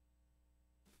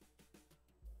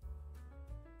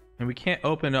 And we can't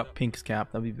open up pink's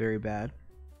cap. That'd be very bad.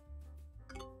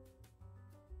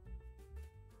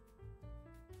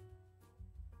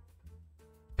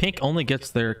 Pink only gets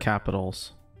their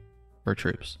capitals for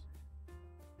troops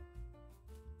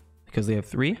because they have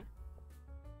 3.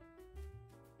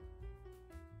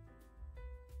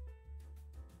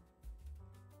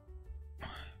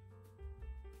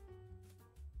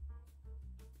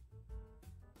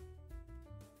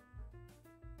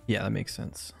 Yeah, that makes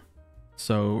sense.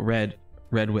 So red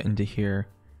went into here.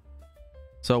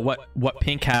 So what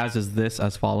pink has is this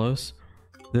as follows: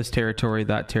 this territory,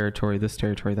 that territory, this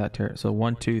territory, that territory. So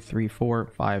 1 2 3 4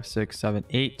 5 6 7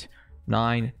 8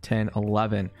 9 10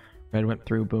 11. Red went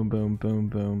through. Boom boom boom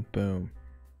boom boom.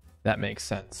 That makes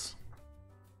sense.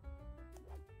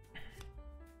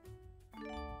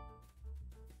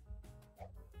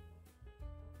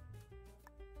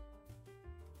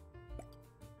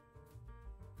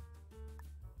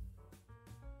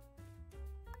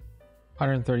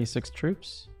 $136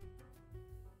 troops.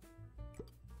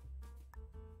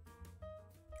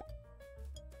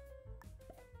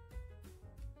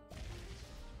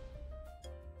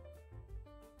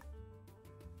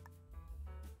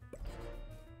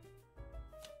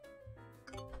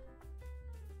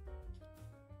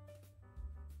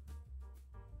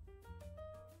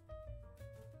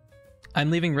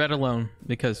 I'm leaving red alone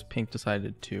because pink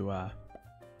decided to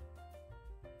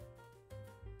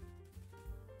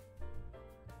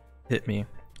hit me,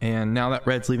 and now that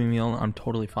red's leaving me alone, I'm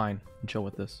totally fine and chill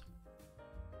with this.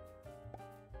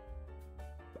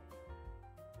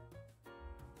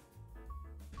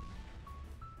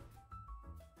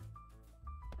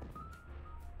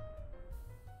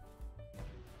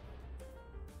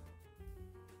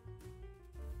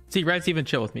 See, red's even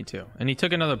chill with me too, and he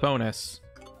took another bonus.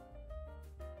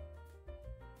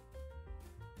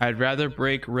 I'd rather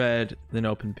break red than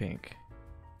open pink.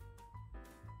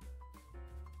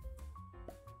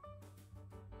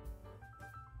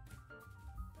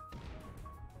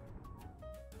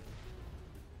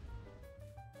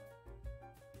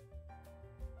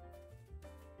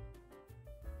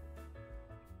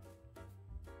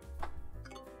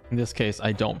 In this case,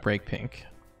 I don't break pink.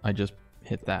 I just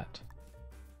hit that.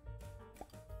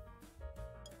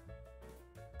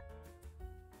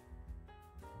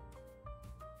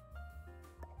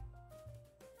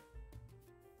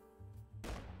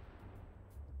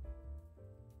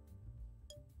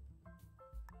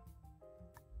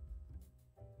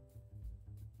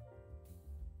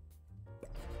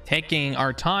 Taking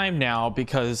our time now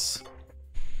because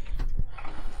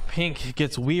pink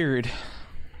gets weird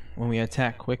when we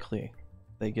attack quickly.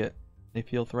 They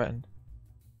feel threatened.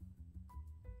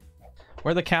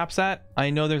 Where are the caps at?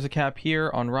 I know there's a cap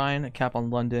here on Rhine, a cap on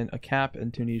London, a cap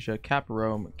in Tunisia, cap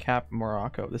Rome, cap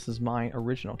Morocco. This is my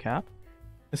original cap.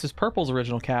 This is purple's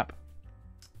original cap.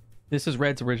 This is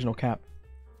red's original cap.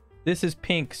 This is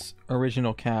pink's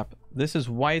original cap. This is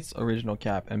white's original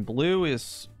cap. And blue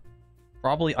is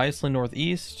probably Iceland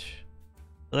Northeast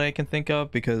that I can think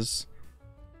of because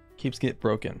keeps getting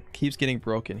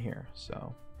broken here.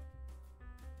 So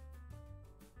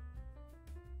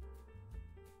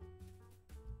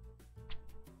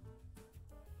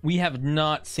we have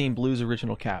not seen blue's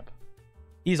original cap.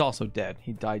 He's also dead.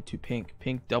 He died to pink.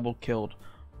 Pink double killed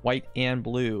white and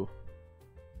blue.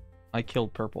 I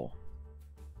killed purple.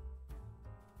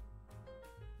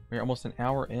 We're almost an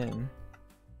hour in.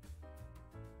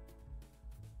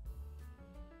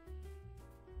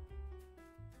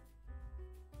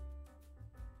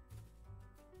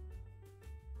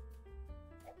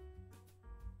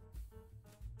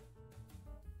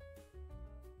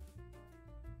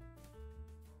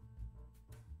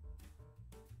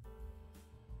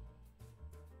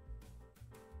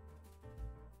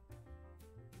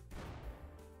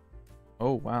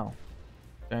 Oh, wow.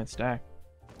 Giant stack.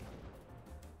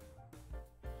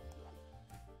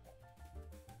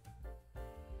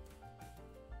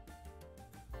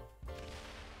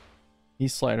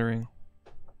 He's slidering.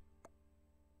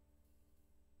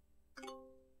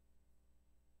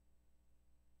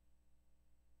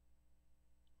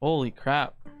 Holy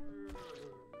crap.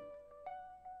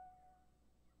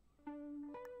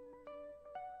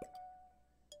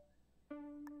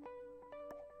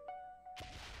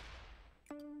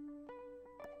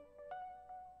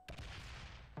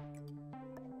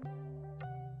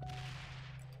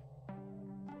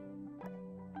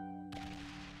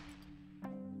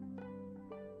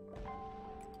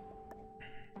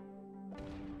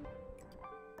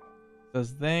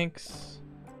 Says thanks.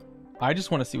 I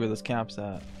just want to see where this cap's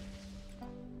at.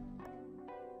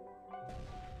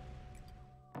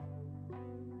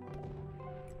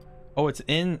 Oh, it's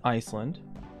in Iceland.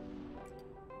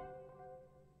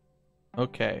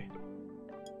 Okay.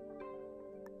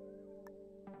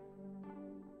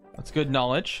 That's good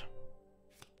knowledge.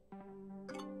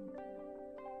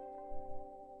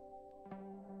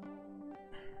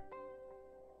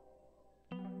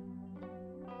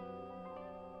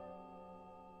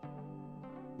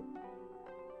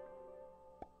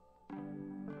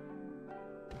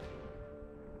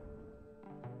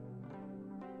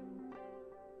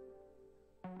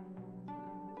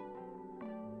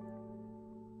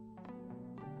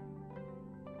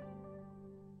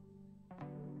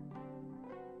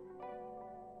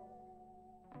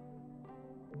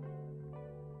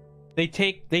 They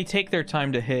take their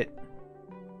time to hit.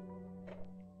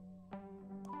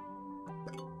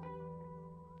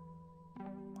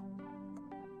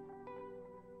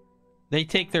 They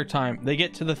take their time. They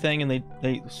get to the thing and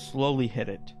they slowly hit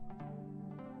it.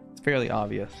 It's fairly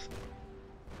obvious.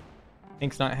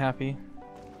 Pink's not happy.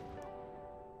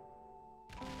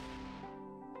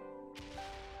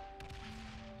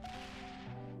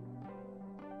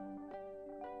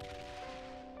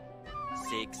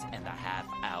 Six and a half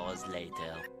hours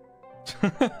later.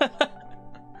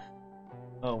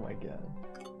 Oh my god.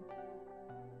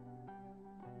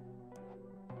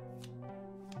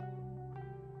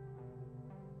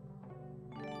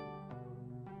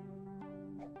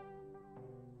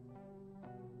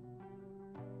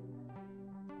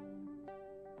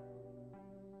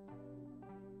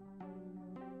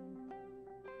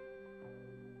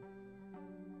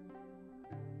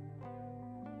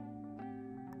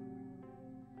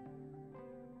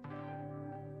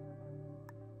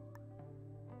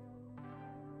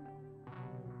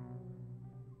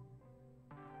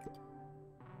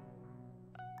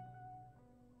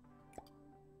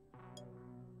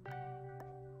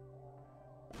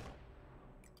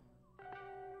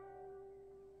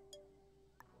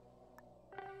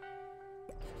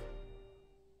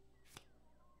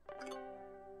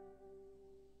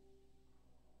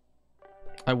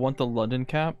 I want the London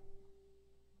cap.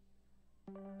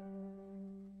 I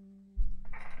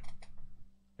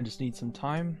just need some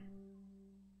time.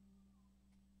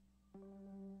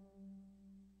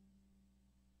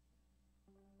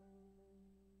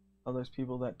 Oh, there's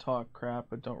people that talk crap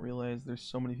but don't realize there's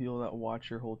so many people that watch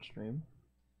your whole stream.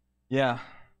 Yeah.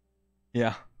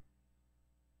 Yeah.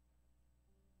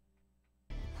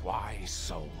 Why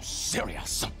so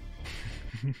serious?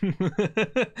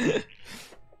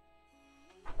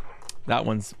 That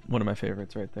one's one of my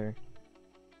favorites right there.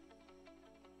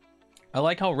 I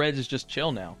like how Red is just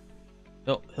chill now.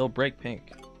 He'll break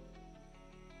Pink.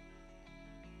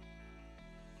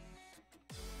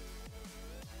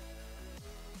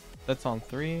 That's on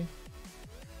 3.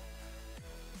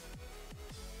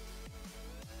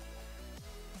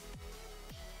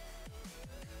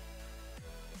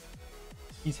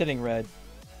 He's hitting Red.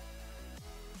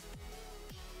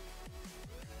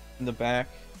 In the back.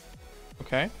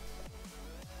 Okay.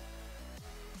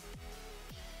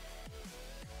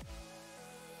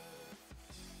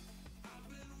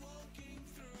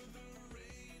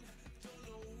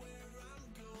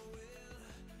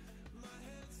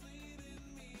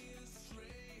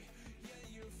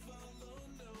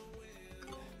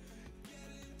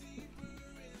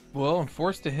 Well, I'm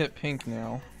forced to hit Pink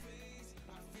now.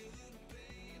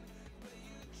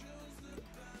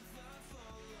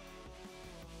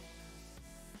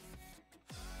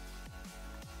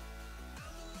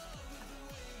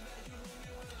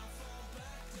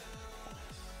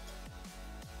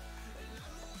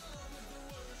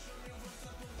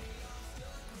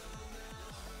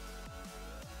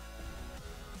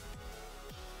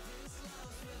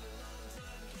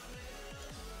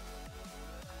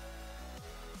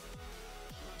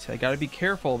 I gotta be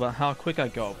careful about how quick I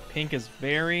go. Pink is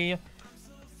very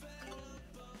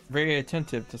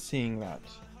attentive to seeing that.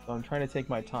 So I'm trying to take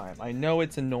my time. I know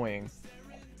it's annoying.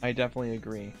 I definitely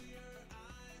agree.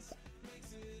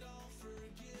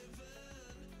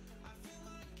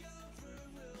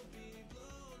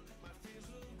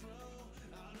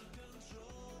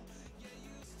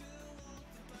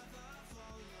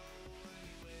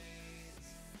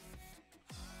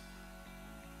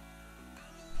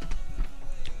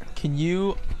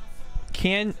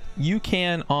 You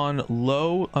can on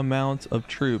low amount of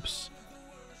troops.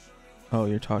 Oh,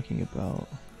 you're talking about.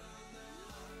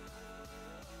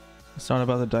 It's not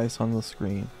about the dice on the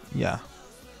screen. Yeah,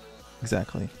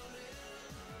 exactly.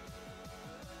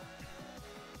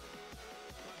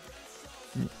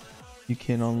 You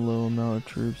can on low amount of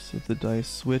troops if the dice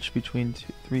switch between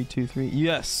 3, 2, 3.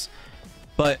 Yes,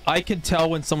 but I can tell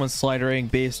when someone's slidering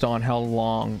based on how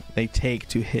long they take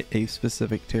to hit a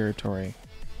specific territory.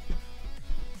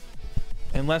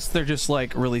 Unless they're just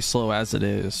like really slow as it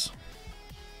is.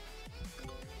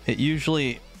 It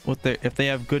usually, if they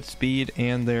have good speed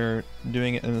and they're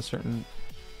doing it in a certain,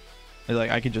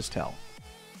 like, I can just tell.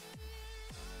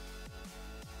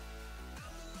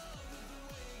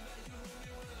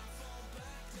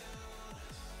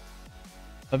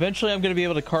 Eventually I'm going to be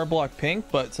able to card block Pink,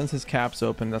 but since his cap's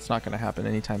open, that's not going to happen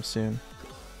anytime soon.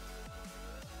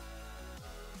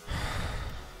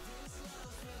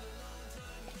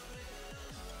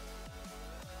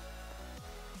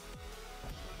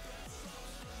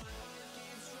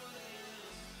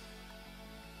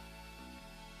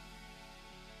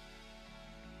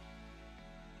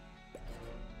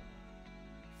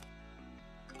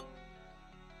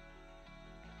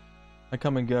 I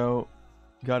come and go.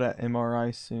 Got an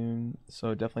MRI soon,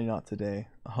 so definitely not today.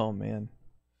 Oh man.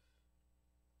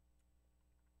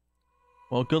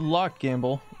 Well, good luck,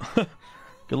 Gamble.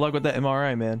 Good luck with that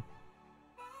MRI, man.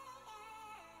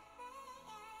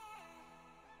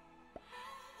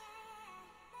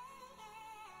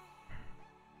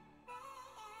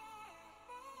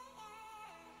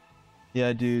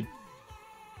 Yeah, dude.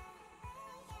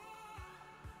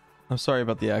 I'm sorry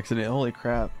about the accident. Holy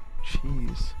crap.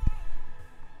 Jeez.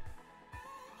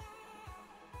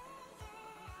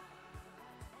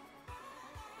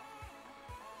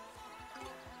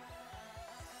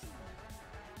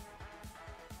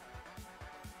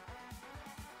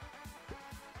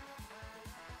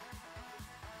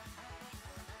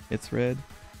 It's red.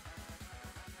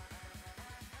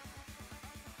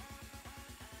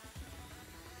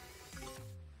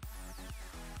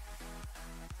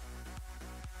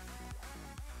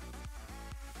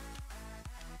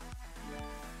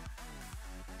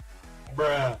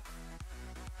 Bruh.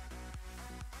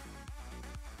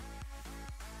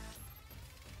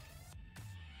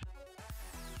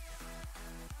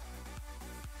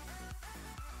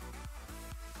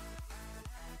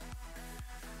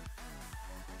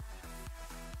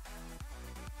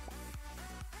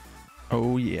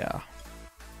 Oh yeah.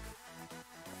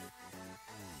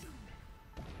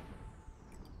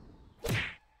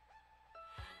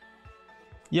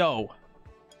 Yo.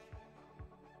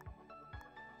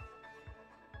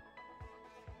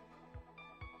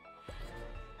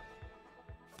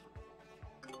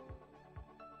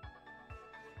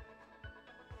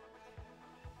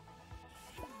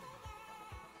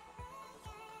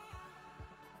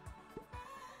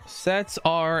 Sets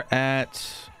are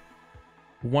at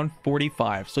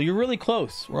 145, so you're really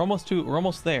close. We're almost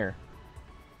there.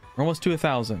 We're almost to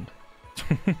 1,000.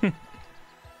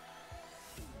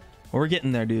 Well, we're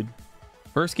getting there, dude.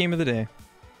 First game of the day.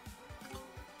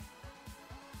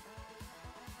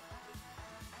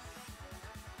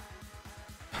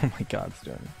 Oh my god,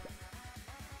 Stone.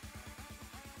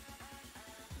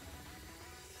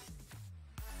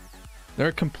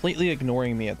 They're completely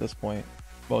ignoring me at this point,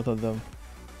 both of them.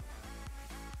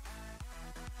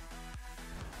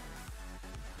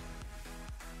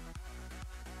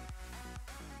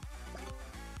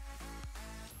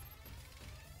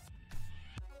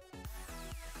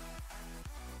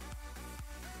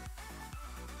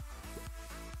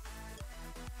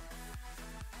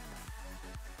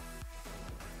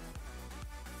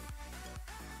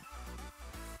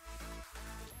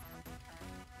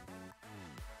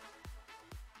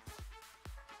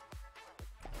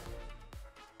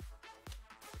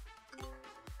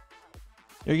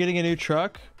 You're getting a new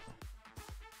truck?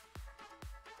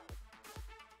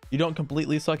 You don't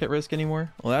completely suck at Risk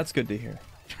anymore? Well, that's good to hear.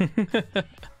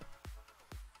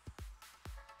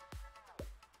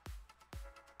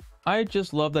 I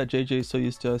just love that JJ is so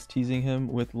used to us teasing him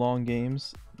with long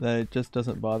games that it just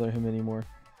doesn't bother him anymore.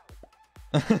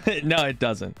 No, it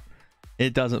doesn't.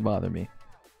 It doesn't bother me.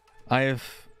 I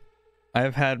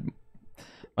have had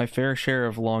my fair share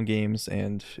of long games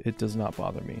and it does not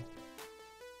bother me.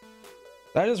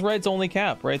 That is Red's only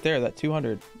cap right there, that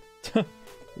 200.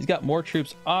 He's got more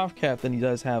troops off cap than he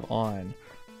does have on.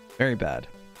 Very bad.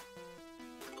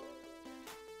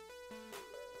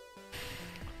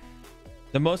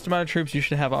 The most amount of troops you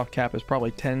should have off cap is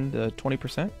probably 10 to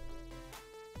 20%.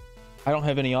 I don't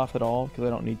have any off at all because I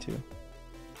don't need to.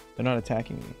 They're not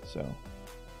attacking me, so.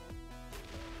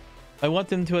 If I want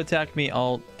them to attack me,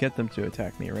 I'll get them to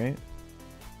attack me, right?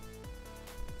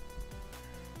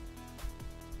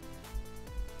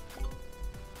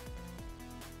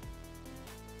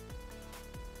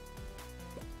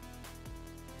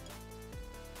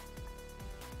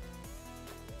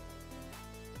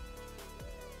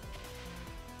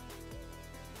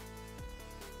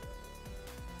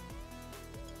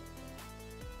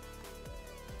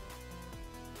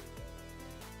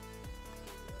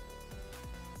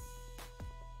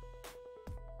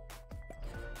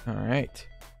 All right.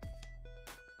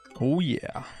 Oh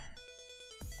yeah.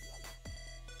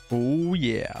 Oh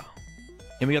yeah.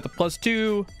 And we got the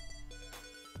 +2.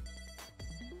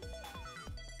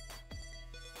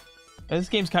 This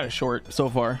game's kind of short so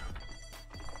far.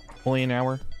 Only an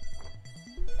hour.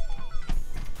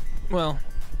 Well,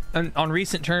 on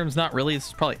recent terms, not really. This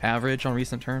is probably average on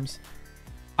recent terms.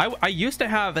 I used to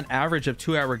have an average of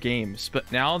 2-hour games,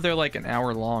 but now they're like an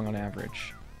hour long on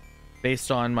average.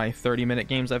 Based on my 30-minute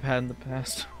games I've had in the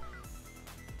past.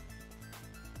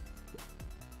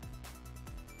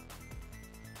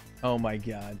 Oh my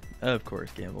god. Of course,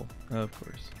 Gamble. Of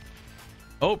course.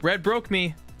 Oh, red broke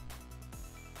me.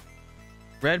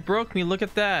 Red broke me. Look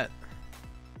at that.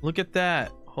 Look at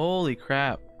that. Holy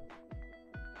crap.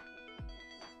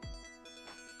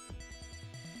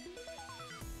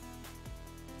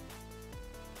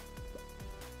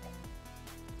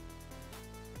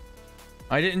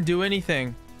 I didn't do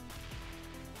anything.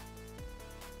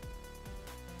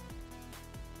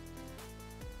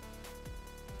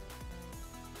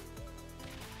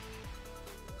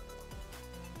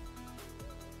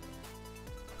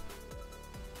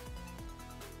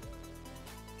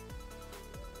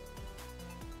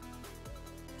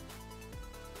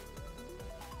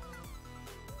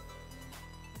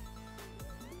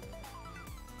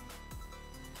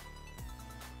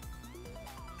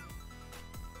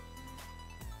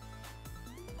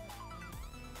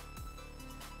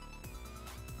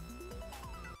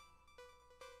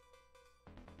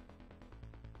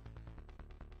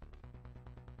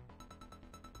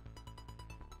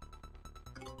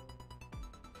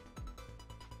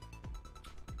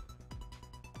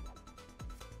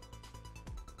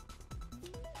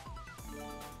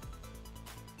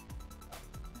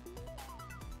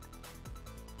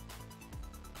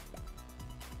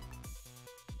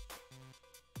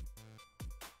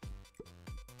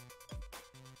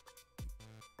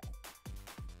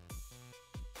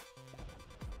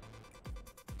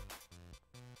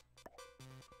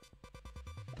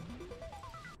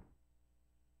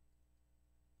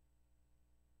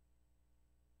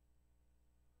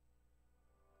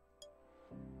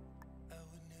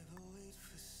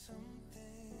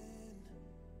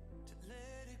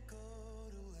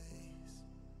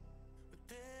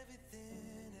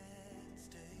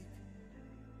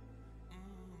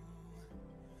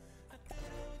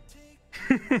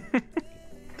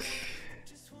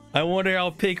 I wonder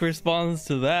how Pink responds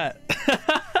to that.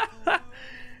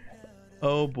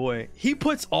 Oh boy. He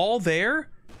puts all there?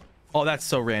 Oh, that's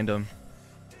so random.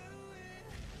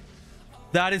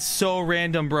 That is so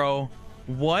random, bro.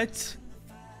 What?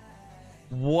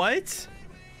 What?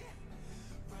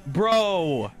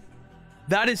 Bro.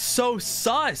 That is so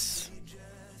sus.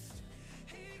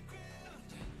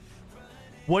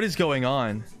 What is going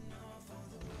on?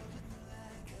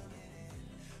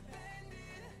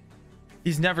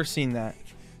 He's never seen that.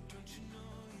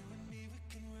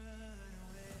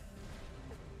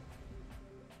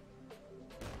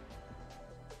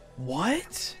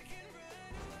 What?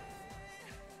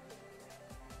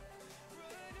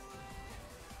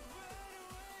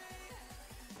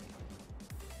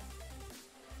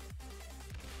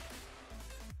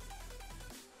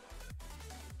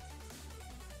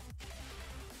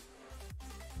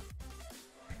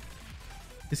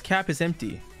 His cap is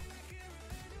empty.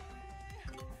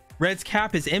 Red's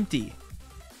cap is empty.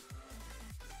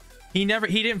 He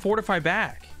didn't fortify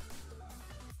back.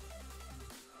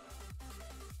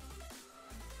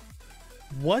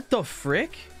 What the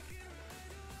frick?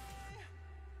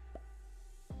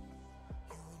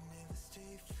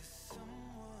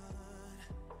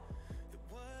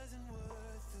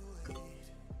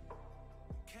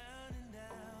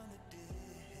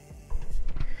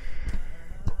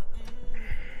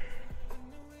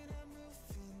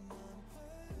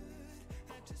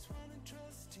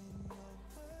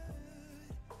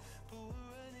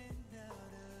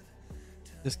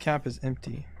 This cap is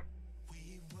empty.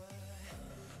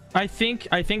 I think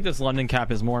this London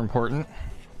cap is more important.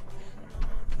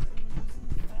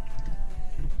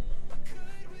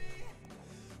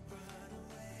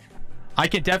 I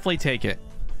could definitely take it,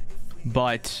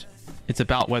 but it's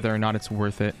about whether or not it's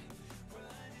worth it.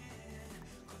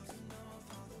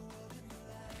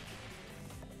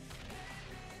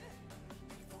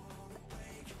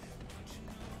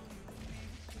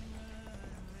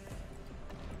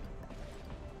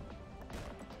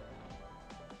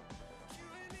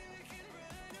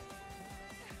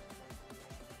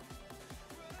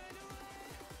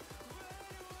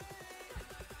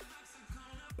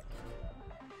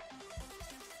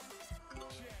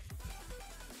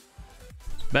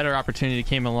 Better opportunity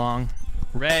came along.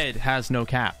 Red has no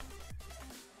cap.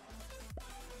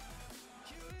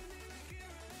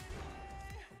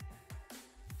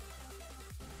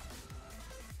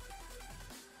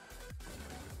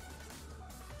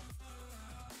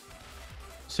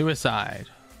 Suicide.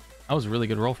 That was a really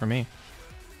good roll for me.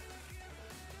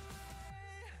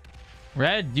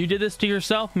 Red, you did this to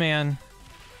yourself, man.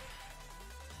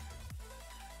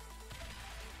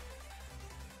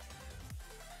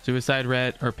 Suicide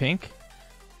Red or Pink?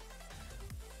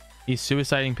 He's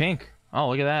suiciding Pink. Oh,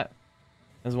 look at that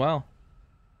as well.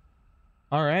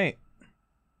 All right.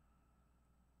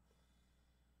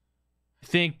 I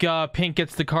think Pink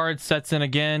gets the card, sets in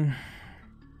again.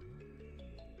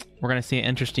 We're going to see an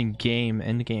interesting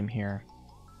end game here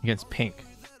against Pink.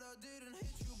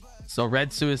 So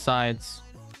red suicides.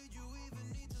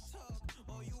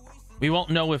 We won't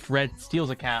know if red steals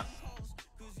a cap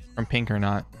from pink or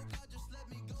not.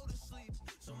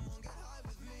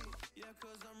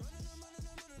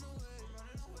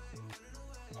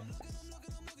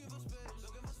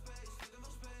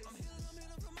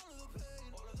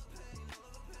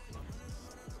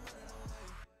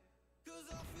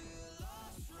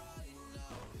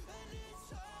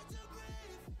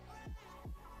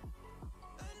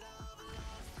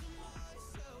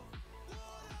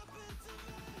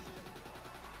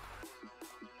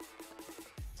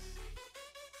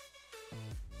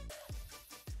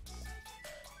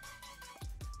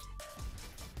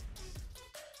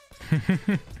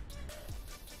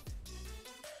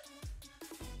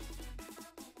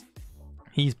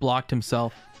 He's blocked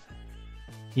himself.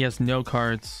 He has no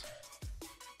cards.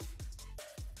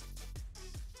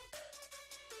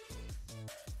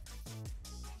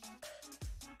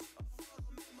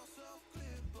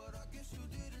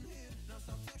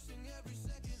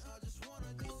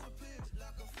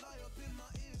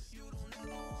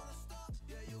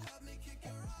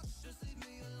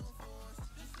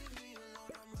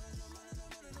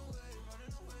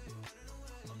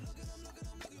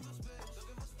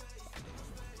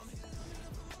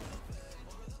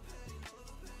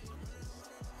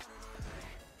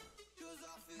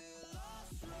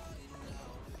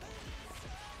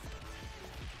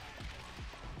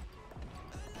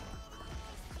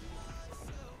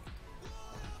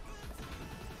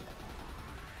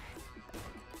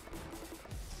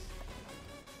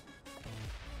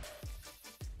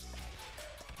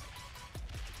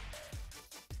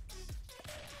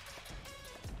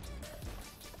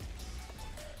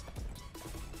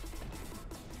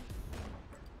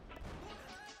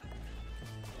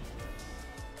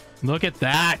 Look at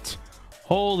that.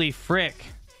 Holy frick.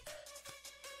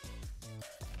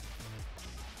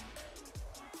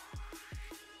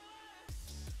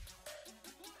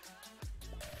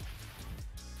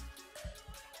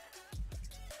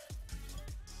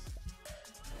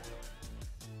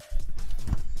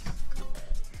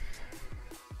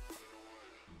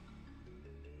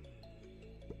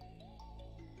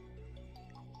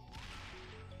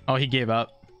 Oh, he gave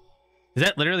up. Is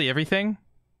that literally everything?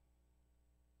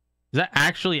 Is that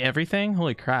actually everything?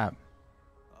 Holy crap.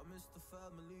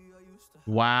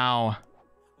 Wow.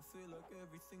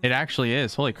 It actually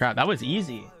is. Holy crap. That was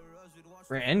easy.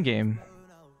 For endgame.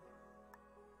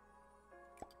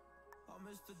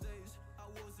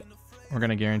 We're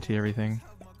gonna guarantee everything.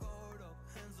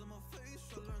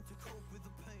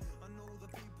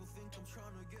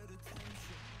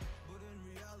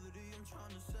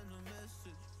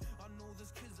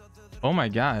 Oh my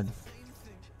god.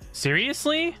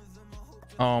 Seriously?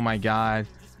 Oh my god.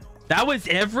 That was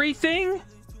everything?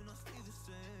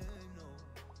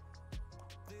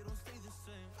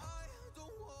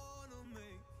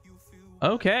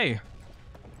 Okay.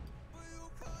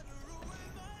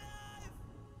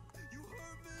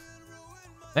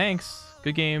 Thanks.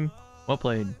 Good game. Well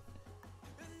played.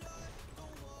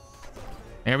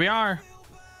 Here we are.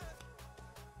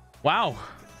 Wow.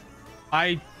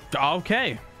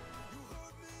 Okay.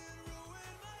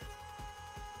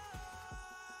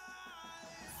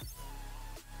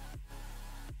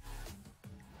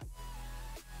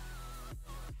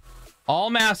 All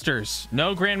masters.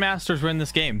 No grandmasters were in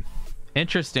this game.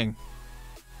 Interesting.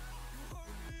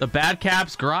 The bad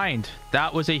caps grind.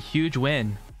 That was a huge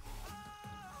win.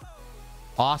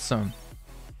 Awesome.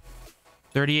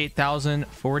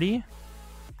 38,040.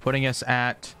 Putting us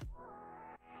at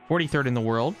 43rd in the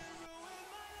world.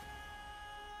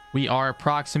 We are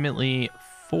approximately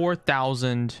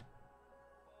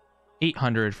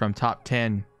 4,800 from top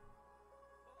 10.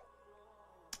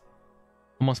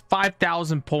 Almost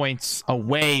 5,000 points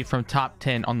away from top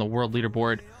 10 on the world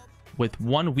leaderboard with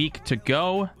 1 week to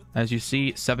go. As you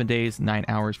see, 7 days, 9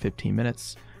 hours, 15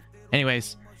 minutes.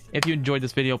 Anyways, if you enjoyed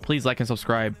this video, please like and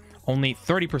subscribe. Only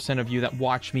 30% of you that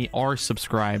watch me are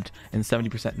subscribed and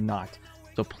 70% not.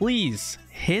 So please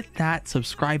hit that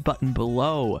subscribe button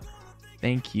below.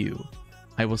 Thank you.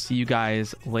 I will see you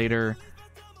guys later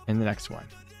in the next one.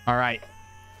 All right.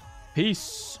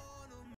 Peace.